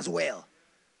sight as well.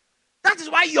 That is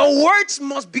why your words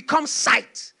must become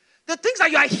sight. The things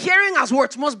that you are hearing as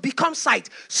words must become sight.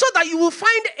 So that you will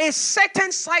find a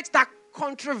certain sight that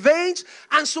contravenes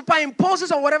and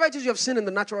superimposes on whatever it is you have seen in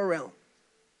the natural realm.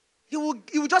 He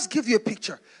will just give you a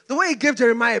picture. The way he gave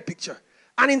Jeremiah a picture.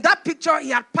 And in that picture, he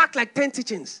had packed like 10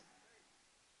 teachings.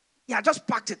 He had just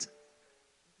packed it.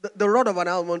 The rod of an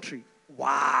almond tree.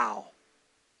 Wow.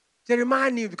 Jeremiah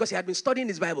knew because he had been studying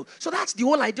his Bible. So that's the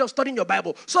whole idea of studying your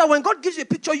Bible. So that when God gives you a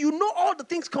picture, you know all the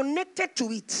things connected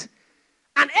to it.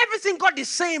 And everything God is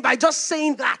saying by just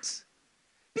saying that.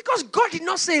 Because God did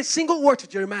not say a single word to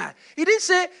Jeremiah. He didn't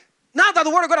say, now that the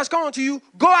word of God has come unto you,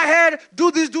 go ahead,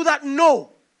 do this, do that.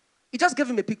 No. He just gave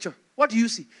him a picture. What do you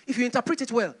see? If you interpret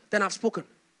it well, then I've spoken.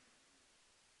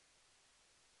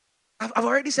 I've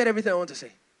already said everything I want to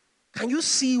say. Can you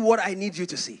see what I need you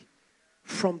to see?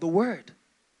 From the word.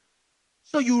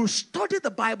 So you study the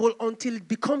Bible until it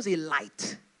becomes a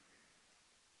light.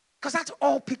 Because that's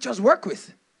all pictures work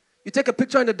with. You take a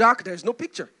picture in the dark, there's no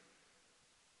picture.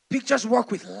 Pictures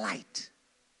work with light.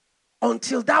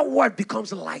 Until that word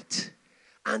becomes light.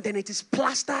 And then it is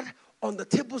plastered on the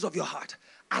tables of your heart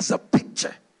as a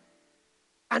picture.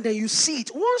 And then you see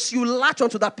it. Once you latch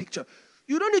onto that picture,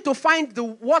 You don't need to find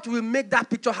what will make that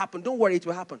picture happen. Don't worry, it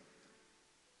will happen.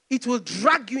 It will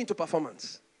drag you into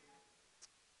performance.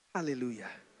 Hallelujah.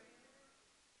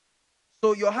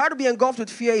 So your heart will be engulfed with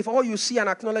fear if all you see and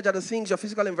acknowledge are the things your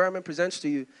physical environment presents to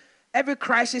you. Every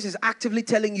crisis is actively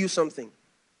telling you something.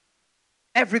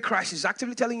 Every crisis is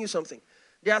actively telling you something.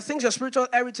 There are things your spiritual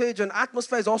heritage and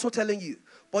atmosphere is also telling you,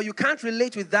 but you can't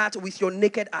relate with that with your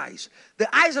naked eyes.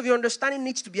 The eyes of your understanding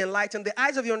needs to be enlightened. The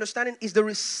eyes of your understanding is the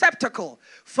receptacle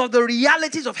for the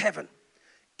realities of heaven.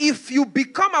 If you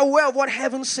become aware of what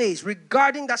heaven says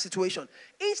regarding that situation,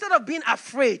 instead of being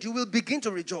afraid, you will begin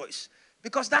to rejoice,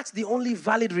 because that's the only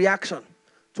valid reaction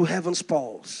to heaven's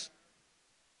pulse.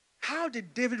 How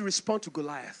did David respond to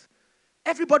Goliath?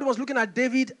 Everybody was looking at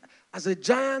David as a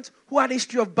giant who had a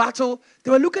history of battle.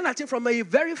 They were looking at him from a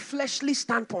very fleshly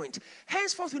standpoint.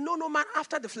 Henceforth, we know no man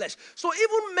after the flesh. So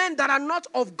even men that are not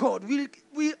of God,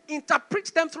 we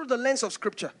interpret them through the lens of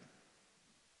Scripture.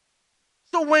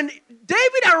 So when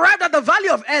David arrived at the valley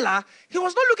of Elah, he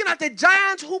was not looking at a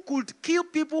giant who could kill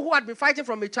people who had been fighting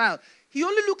from a child. He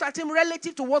only looked at him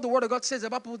relative to what the Word of God says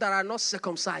about people that are not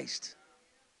circumcised.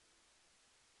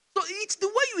 So it's the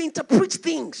way you interpret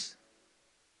things.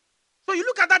 So you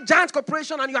look at that giant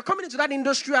corporation and you are coming into that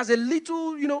industry as a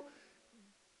little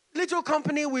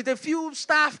company with a few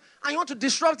staff, and you want to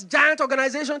disrupt giant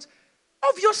organizations.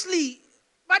 Obviously,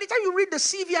 by the time you read the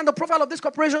CV and the profile of these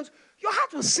corporations, your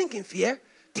heart will sink in fear.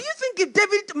 Do you think if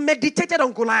David meditated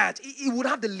on Goliath, he would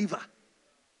have the liver?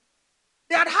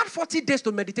 They had 40 days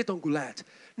to meditate on Goliath.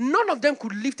 None of them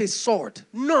could lift a sword.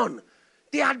 None.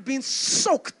 They had been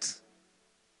soaked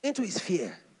into his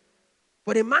fear.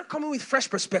 But a man coming with fresh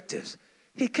perspectives,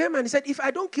 he came and he said, if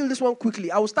I don't kill this one quickly,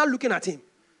 I will start looking at him.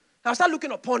 I'll start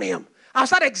looking upon him. I'll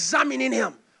start examining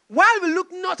him. While we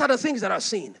look not at the things that are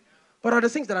seen, but at the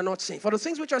things that are not seen. For the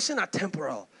things which are seen are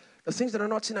temporal. The things that are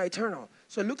not seen are eternal.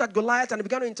 So he looked at Goliath and he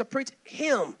began to interpret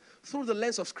him through the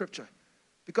lens of Scripture.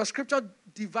 Because Scripture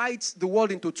divides the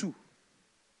world into two.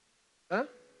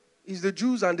 It's the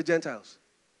Jews and the Gentiles.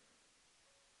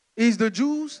 It's the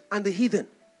Jews and the heathen.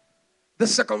 The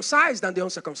circumcised and the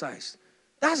uncircumcised.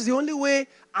 That's the only way,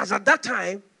 as at that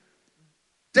time,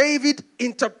 David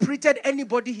interpreted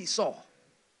anybody he saw.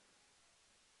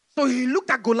 So he looked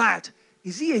at Goliath.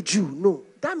 Is he a Jew? No.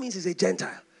 That means he's a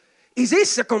Gentile. Is he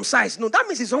circumcised? No. That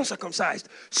means he's uncircumcised.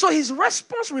 So his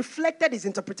response reflected his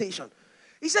interpretation.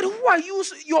 He said, who are you,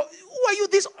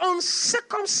 this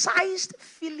uncircumcised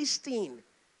Philistine,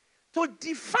 to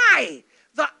defy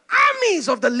the armies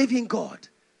of the living God?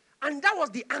 And that was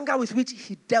the anger with which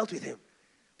he dealt with him.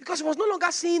 Because he was no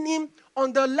longer seeing him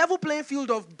on the level playing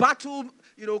field of battle,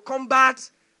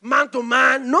 combat, man to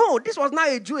man. No, this was not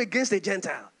a Jew against a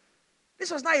Gentile.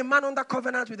 This was not a man under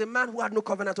covenant with a man who had no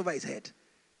covenant over his head.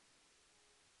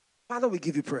 Father, we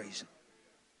give you praise.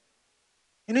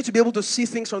 You need to be able to see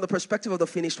things from the perspective of the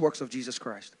finished works of Jesus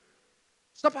Christ.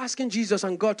 Stop asking Jesus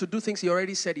and God to do things he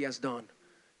already said he has done.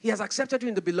 He has accepted you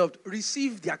in the beloved.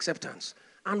 Receive the acceptance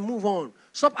and move on.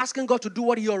 Stop asking God to do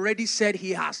what he already said he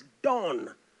has done.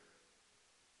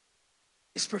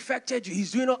 He's perfected you.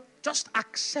 He's doing it. Just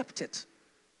accept it.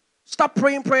 Stop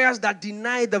praying prayers that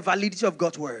deny the validity of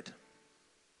God's word.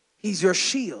 He's your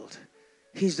shield.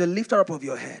 He's the lifter up of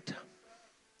your head.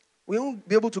 We won't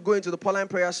be able to go into the Pauline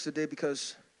prayers today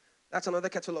because that's another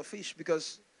kettle of fish,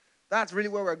 because that's really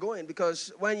where we're going.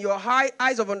 Because when your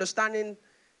eyes of understanding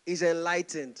is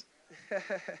enlightened,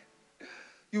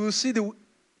 you will see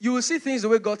things the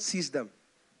way God sees them.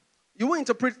 You will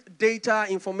interpret data,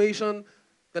 information,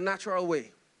 the natural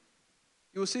way.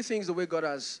 You will see things the way God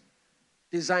has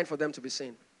designed for them to be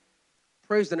seen.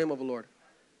 Praise the name of the Lord.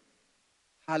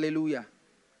 Hallelujah.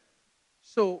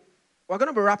 So, we're going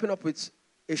to be wrapping up with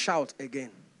a shout again,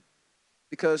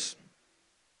 because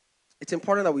it's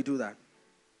important that we do that.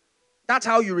 That's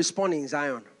how you respond in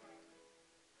Zion.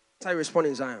 That's how you respond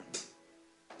in Zion.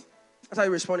 That's how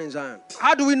you respond in Zion.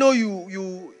 How do we know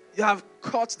you have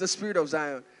caught the spirit of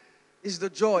Zion? It's the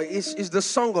joy. It's the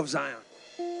song of Zion.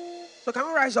 So can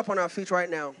we rise up on our feet right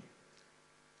now?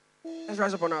 Let's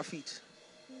rise up on our feet.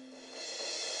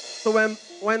 So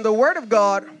when the word of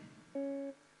God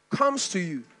comes to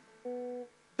you,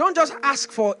 don't just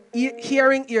ask for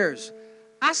hearing ears.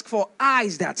 Ask for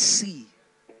eyes that see.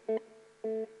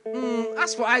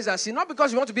 Ask for eyes that see. Not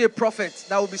because you want to be a prophet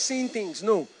that will be seeing things.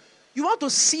 No. You want to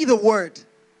see the word.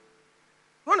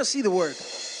 You want to see the word.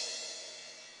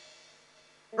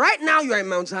 Right now you are in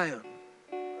Mount Zion.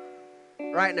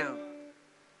 Right now.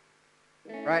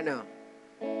 Right now.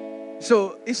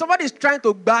 So if somebody is trying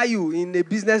to buy you in a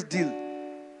business deal,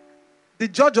 the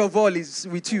judge of all is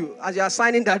with you. As you are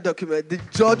signing that document, the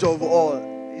judge of all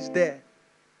is there.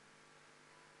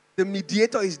 The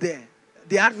mediator is there.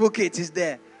 The advocate is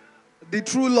there. The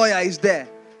true lawyer is there.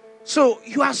 So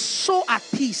you are so at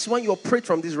peace when you operate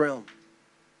from this realm.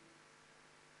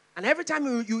 And every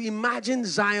time you imagine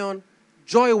Zion,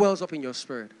 joy wells up in your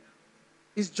spirit.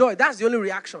 It's joy. That's the only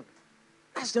reaction.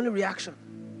 That's the only reaction.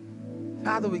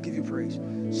 Father, we give you praise.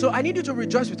 So I need you to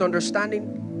rejoice with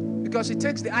understanding, because it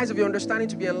takes the eyes of your understanding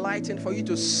to be enlightened for you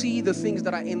to see the things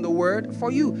that are in the word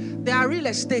for you. There are real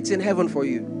estates in heaven for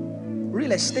you.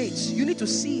 Real estates. You need to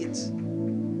see it.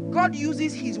 God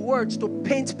uses his words to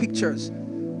paint pictures.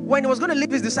 When he was going to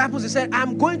leave his disciples, he said,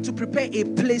 I'm going to prepare a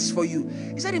place for you.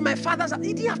 He said, in my father's house,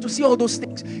 he didn't have to see all those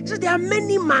things. He said, there are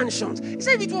many mansions. He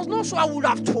said, if it was not so, I would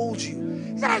have told you.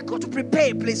 He said, I go to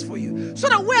prepare a place for you, so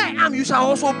that where I am, you shall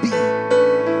also be.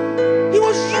 He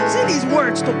was using his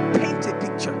words to paint a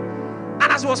picture.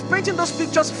 And as he was painting those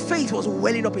pictures, faith was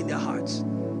welling up in their hearts.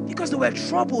 Because they were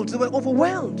troubled, they were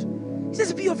overwhelmed. He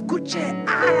says, be of good cheer.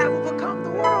 I have overcome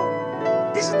the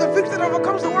world. This is the victory that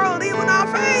overcomes the world, even our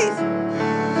faith.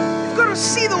 You've got to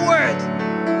see the word.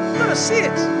 You've got to see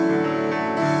it.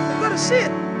 You've got to see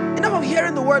it. Enough of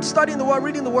hearing the word, studying the word,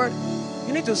 reading the word.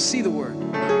 You need to see the word.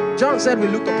 John said we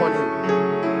looked upon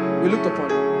him. We looked upon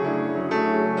him.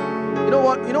 You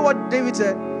know what David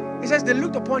said? He says they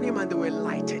looked upon him and they were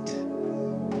lighted. They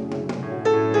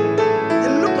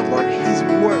looked upon his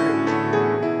word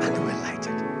and they were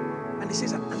lighted. And he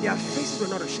says, and their faces were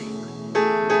not ashamed.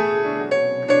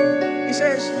 He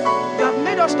says, you have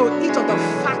made us to eat of the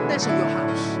fatness of your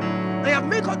house. And you have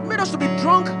made us to be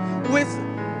drunk with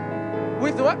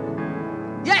what?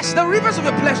 Yes, the rivers of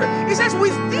your pleasure. He says,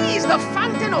 with these, the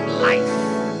fountain of life.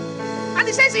 And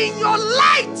he says, in your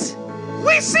light,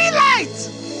 we see light.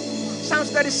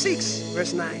 Psalms 36,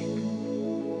 verse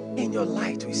 9. In your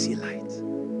light, we see light.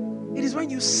 It is when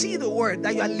you see the word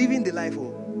that you are living the life.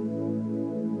 Oh,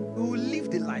 you will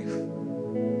live the life.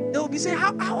 They will be saying,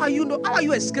 how are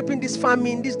you escaping this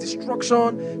famine, this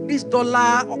destruction, this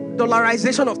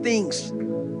dollarization of things?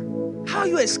 How are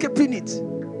you escaping it?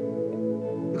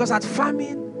 Because at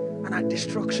famine and at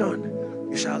destruction,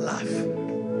 you shall laugh.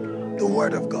 The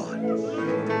word of God.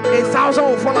 1,000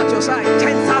 will fall at your side,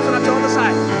 10,000 at your other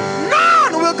side.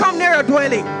 None will come near your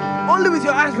dwelling. Only with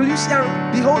your eyes will you see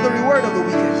and behold the reward of the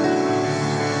wicked.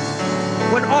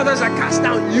 When others are cast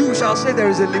down, you shall say there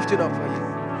is a lifting up for you.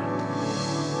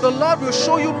 The Lord will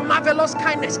show you marvelous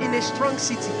kindness in a strong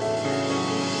city.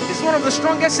 It's one of the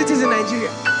strongest cities in Nigeria.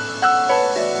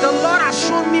 The Lord has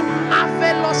shown me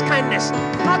marvelous kindness,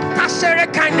 not tertiary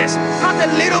kindness, not a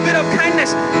little bit of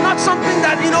kindness, not something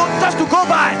that, just to go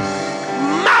by.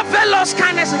 Marvelous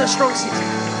kindness in a strong city.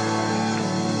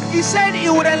 He said he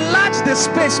would enlarge the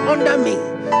space under me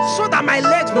so that my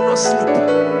legs will not slip.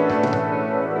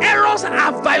 Errors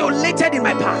are violated in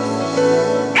my path.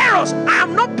 Errors, I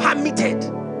am not permitted.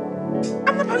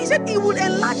 He said he would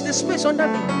enlarge the space under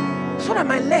me so that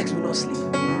my legs will not slip.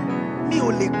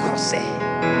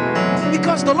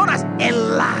 Because the Lord has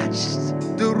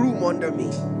enlarged the room under me.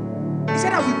 He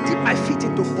said I will dip my feet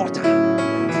into butter.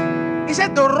 He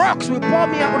said the rocks will pour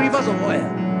me out rivers of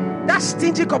oil. That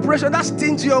stingy corporation, that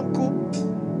stingy uncle,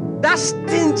 that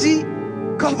stingy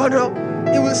governor,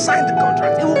 he will sign the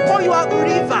contract. He will pour you out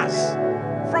rivers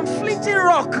from flinty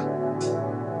rock.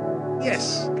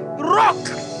 Yes, rock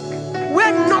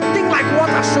where nothing like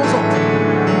water shows up.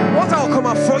 Water will come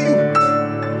out for you.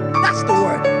 That's the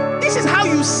word. This is how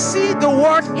you see the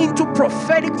word into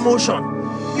prophetic motion.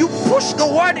 You push the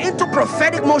word into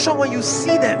prophetic motion when you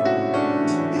see them.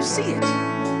 You see it.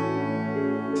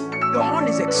 Your horn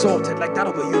is exalted like that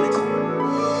of a unicorn.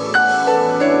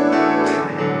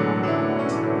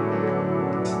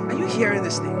 Are you hearing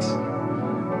these things?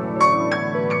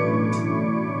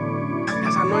 He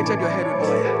has anointed your head with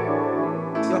oil.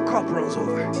 Your cup runs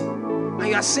over. And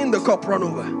you are seeing the cup run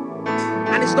over.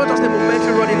 And it's not just a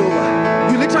momentary running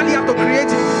over. You literally have to create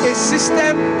a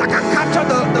system that can capture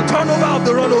the turnover of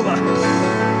the run over.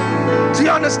 Do you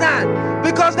understand?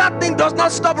 Because that thing does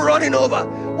not stop running over.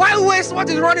 Why waste what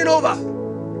is running over?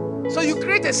 So you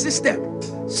create a system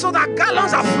so that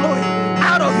gallons are flowing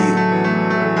out of you.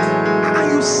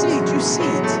 And you see it, you see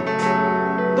it.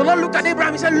 The Lord looked at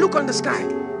Abraham, he said, look on the sky.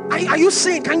 Are you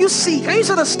seeing? Can you see? Can you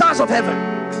see the stars of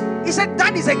heaven? He said,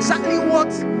 that is exactly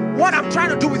what I'm trying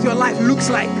to do with your life looks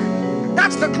like.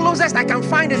 That's the closest I can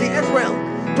find in the earth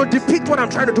realm to depict what I'm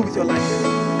trying to do with your life.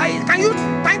 Can you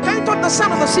touch the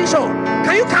sand of the seashore?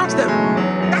 Can you count them?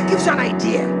 That gives you an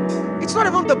idea. It's not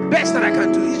even the best that I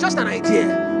can do. It's just an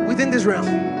idea within this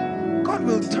realm. God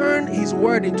will turn his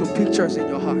word into pictures in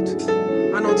your heart.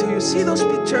 And until you see those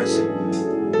pictures,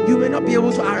 you may not be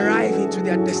able to arrive into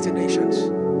their destinations.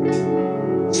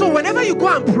 So whenever you go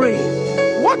and pray,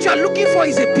 what What you are looking for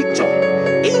is a picture.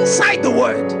 Inside the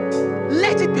word,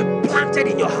 let it be planted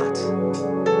in your heart.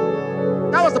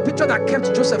 That was the picture that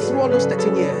kept Joseph through all those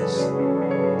 13 years.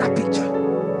 That picture.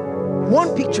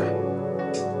 One picture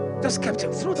just kept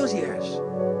him through those years.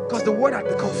 Because the word had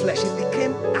become flesh. It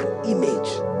became an image.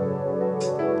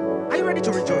 Are you ready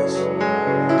to rejoice?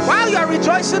 While you are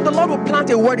rejoicing, the Lord will plant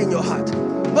a word in your heart.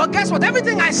 But guess what?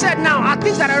 Everything I said now are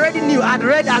things that I already knew, I'd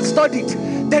read and studied.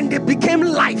 Then they became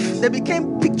life. They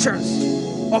became pictures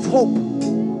of hope.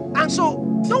 And so,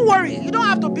 don't worry. You don't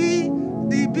have to be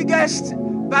the biggest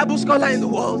Bible scholar in the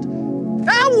world.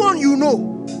 That one you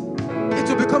know, it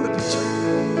will become a picture.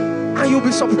 And you'll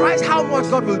be surprised how much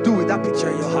God will do with that picture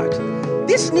in your heart.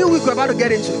 This new week we're about to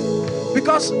get into,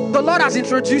 because the Lord has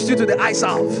introduced you to the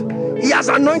Eyesalve. He has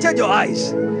anointed your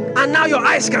eyes. And now your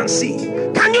eyes can see.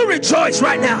 Can you rejoice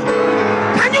right now?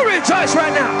 Can you rejoice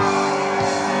right now?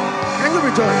 Can you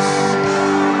rejoice?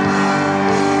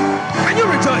 Can you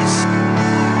rejoice?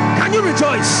 Can you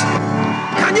rejoice?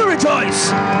 Can you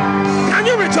rejoice? Can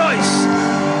you rejoice?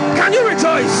 Can you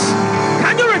rejoice?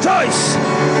 Can you rejoice?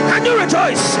 Can you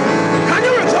rejoice? Can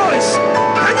you rejoice?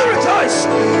 Can you rejoice?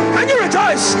 Can you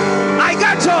rejoice? I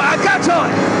got joy. I got joy.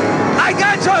 I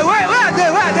got joy. Where are they?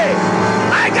 Where are they?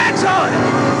 I got joy.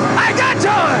 I got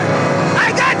joy.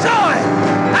 I got joy.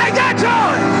 I got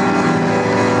joy.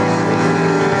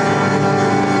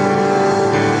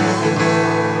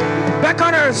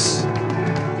 Beckoners,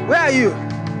 where are you?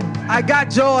 I got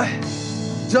joy.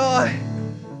 Joy.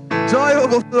 Joy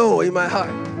overflow in my heart.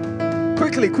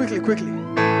 Quickly.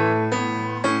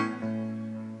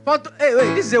 But hey,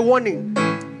 wait, this is a warning.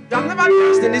 You have never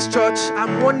danced in this church.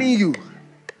 I'm warning you.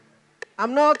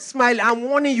 I'm not smiling. I'm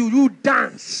warning you. You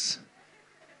dance.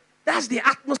 That's the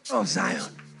atmosphere of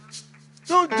Zion.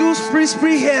 Don't do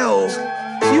spree hell.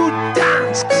 You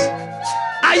dance.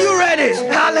 Are you ready?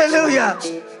 Hallelujah.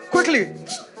 Quickly.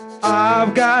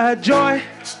 I've got joy,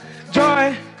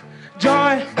 joy,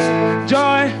 joy,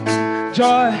 joy,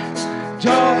 joy,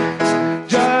 joy,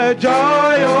 joy,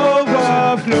 joy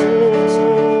overflow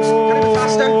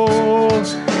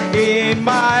in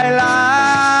my life.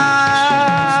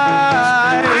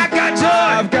 I got joy.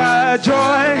 I've got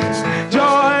joy,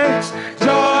 joy,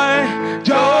 joy,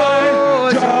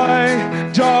 joy, joy,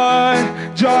 joy,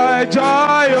 joy,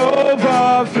 joy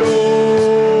overflow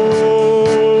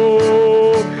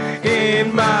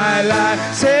in my life.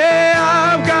 Say,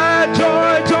 I've got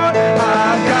joy, joy,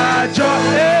 I've got joy,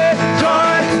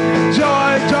 joy,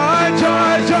 joy, joy,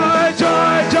 joy, joy, joy,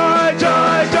 joy, joy,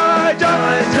 joy,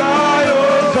 joy, joy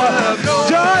overflow,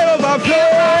 joy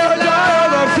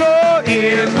overflow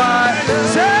in my.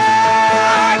 Say,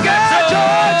 I got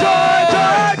joy, joy,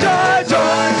 joy, joy,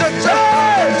 joy,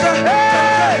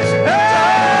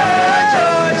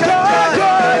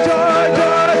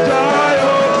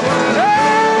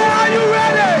 Are you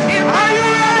ready? Are you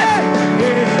ready?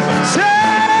 Say,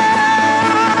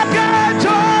 I got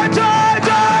joy, joy,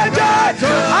 joy,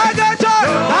 joy. I got joy,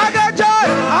 I got joy,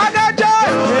 I got joy.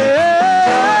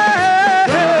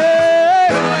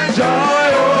 Joy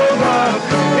over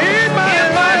in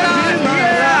my life,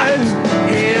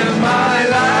 in my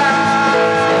life.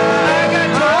 I got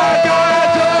joy,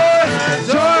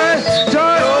 joy,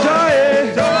 joy,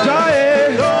 joy,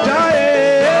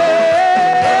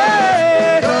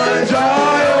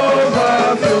 joy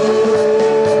overflow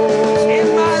in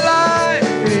my life,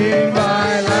 in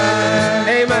my life.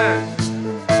 Amen.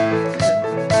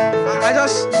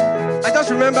 I just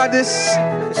remember this.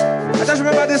 I just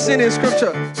remember this scene in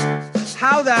scripture.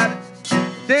 How that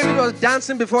David was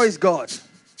dancing before his God.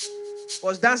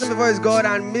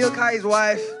 And Milcah, his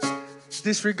wife,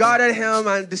 disregarded him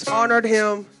and dishonored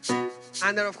him.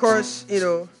 And then, of course, he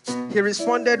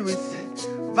responded with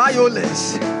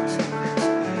violence.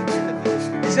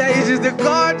 He said, "It is the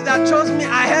God that chose me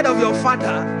ahead of your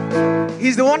father.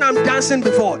 He's the one I'm dancing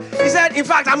before." He said, "In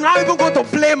fact, I'm now even going to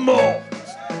play more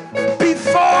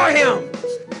before him."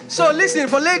 So listen,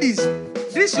 for ladies,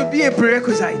 this should be a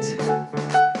prerequisite.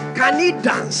 Can he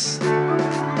dance?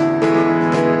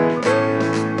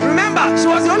 Remember, she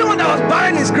was the only one that was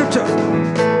barren in scripture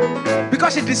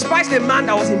because she despised the man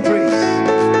that was in praise.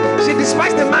 She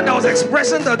despised the man that was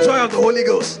expressing the joy of the Holy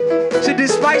Ghost. She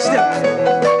despised him.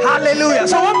 Hallelujah.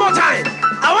 So one more time,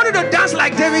 I want you to dance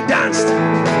like David danced.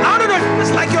 I want you to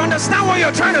dance like you understand what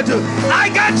you're trying to do. I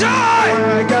got joy.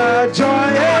 I got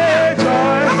joy.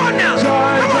 Come on now.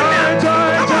 Joy. Come on now. Joy.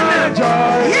 Come on now.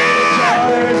 Joy. Yeah.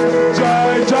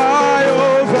 Joy. Joy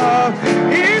over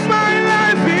in my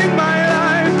life. In my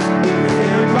life.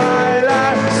 In my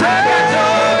life. Say, I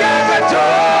got joy.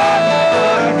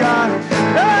 I got.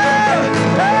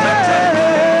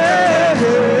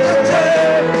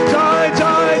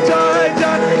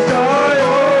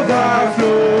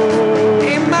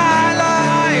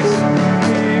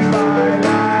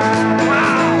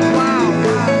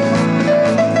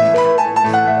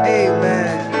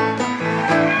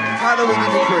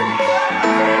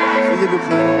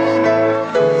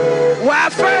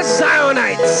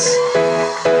 Yes.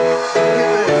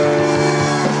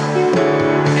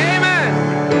 Amen.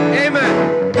 Amen.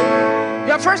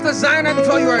 You're first a Zionite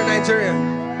before you are a Nigerian.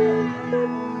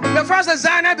 You're first a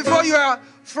Zionite before you are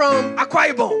from Akwa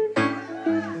Ibom.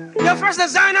 You're first a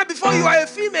Zionite before you are a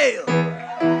female.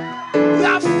 You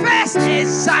are first a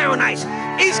Zionite.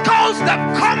 It's called the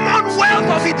Commonwealth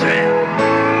of Israel.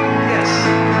 Yes.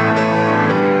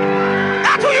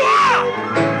 That's who you are.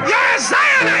 You're a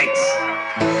Zionite.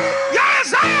 You're a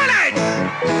Zionite.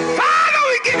 Father,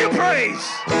 we give you praise.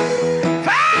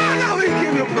 Father, we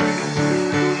give you praise.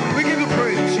 We give you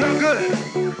praise. You're good.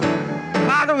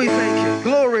 Father, we thank you.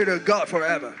 Glory to God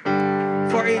forever.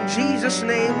 For in Jesus'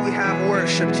 name we have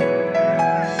worshipped you.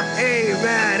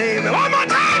 Amen. Amen. One more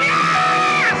time.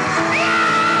 Yeah!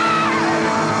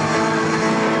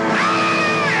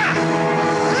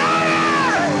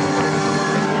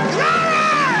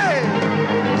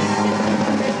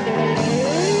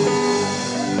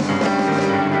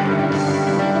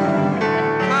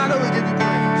 Father, we give you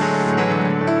praise.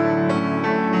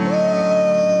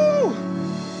 Woo!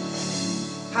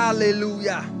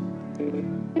 Hallelujah.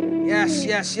 Yes,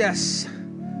 yes, yes.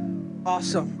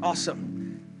 Awesome, awesome.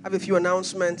 I have a few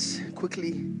announcements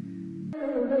quickly.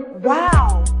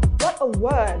 Wow, what a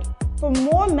word. For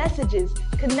more messages,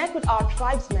 connect with our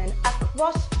tribesmen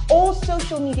across all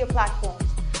social media platforms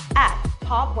at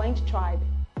PowerPoint Tribe.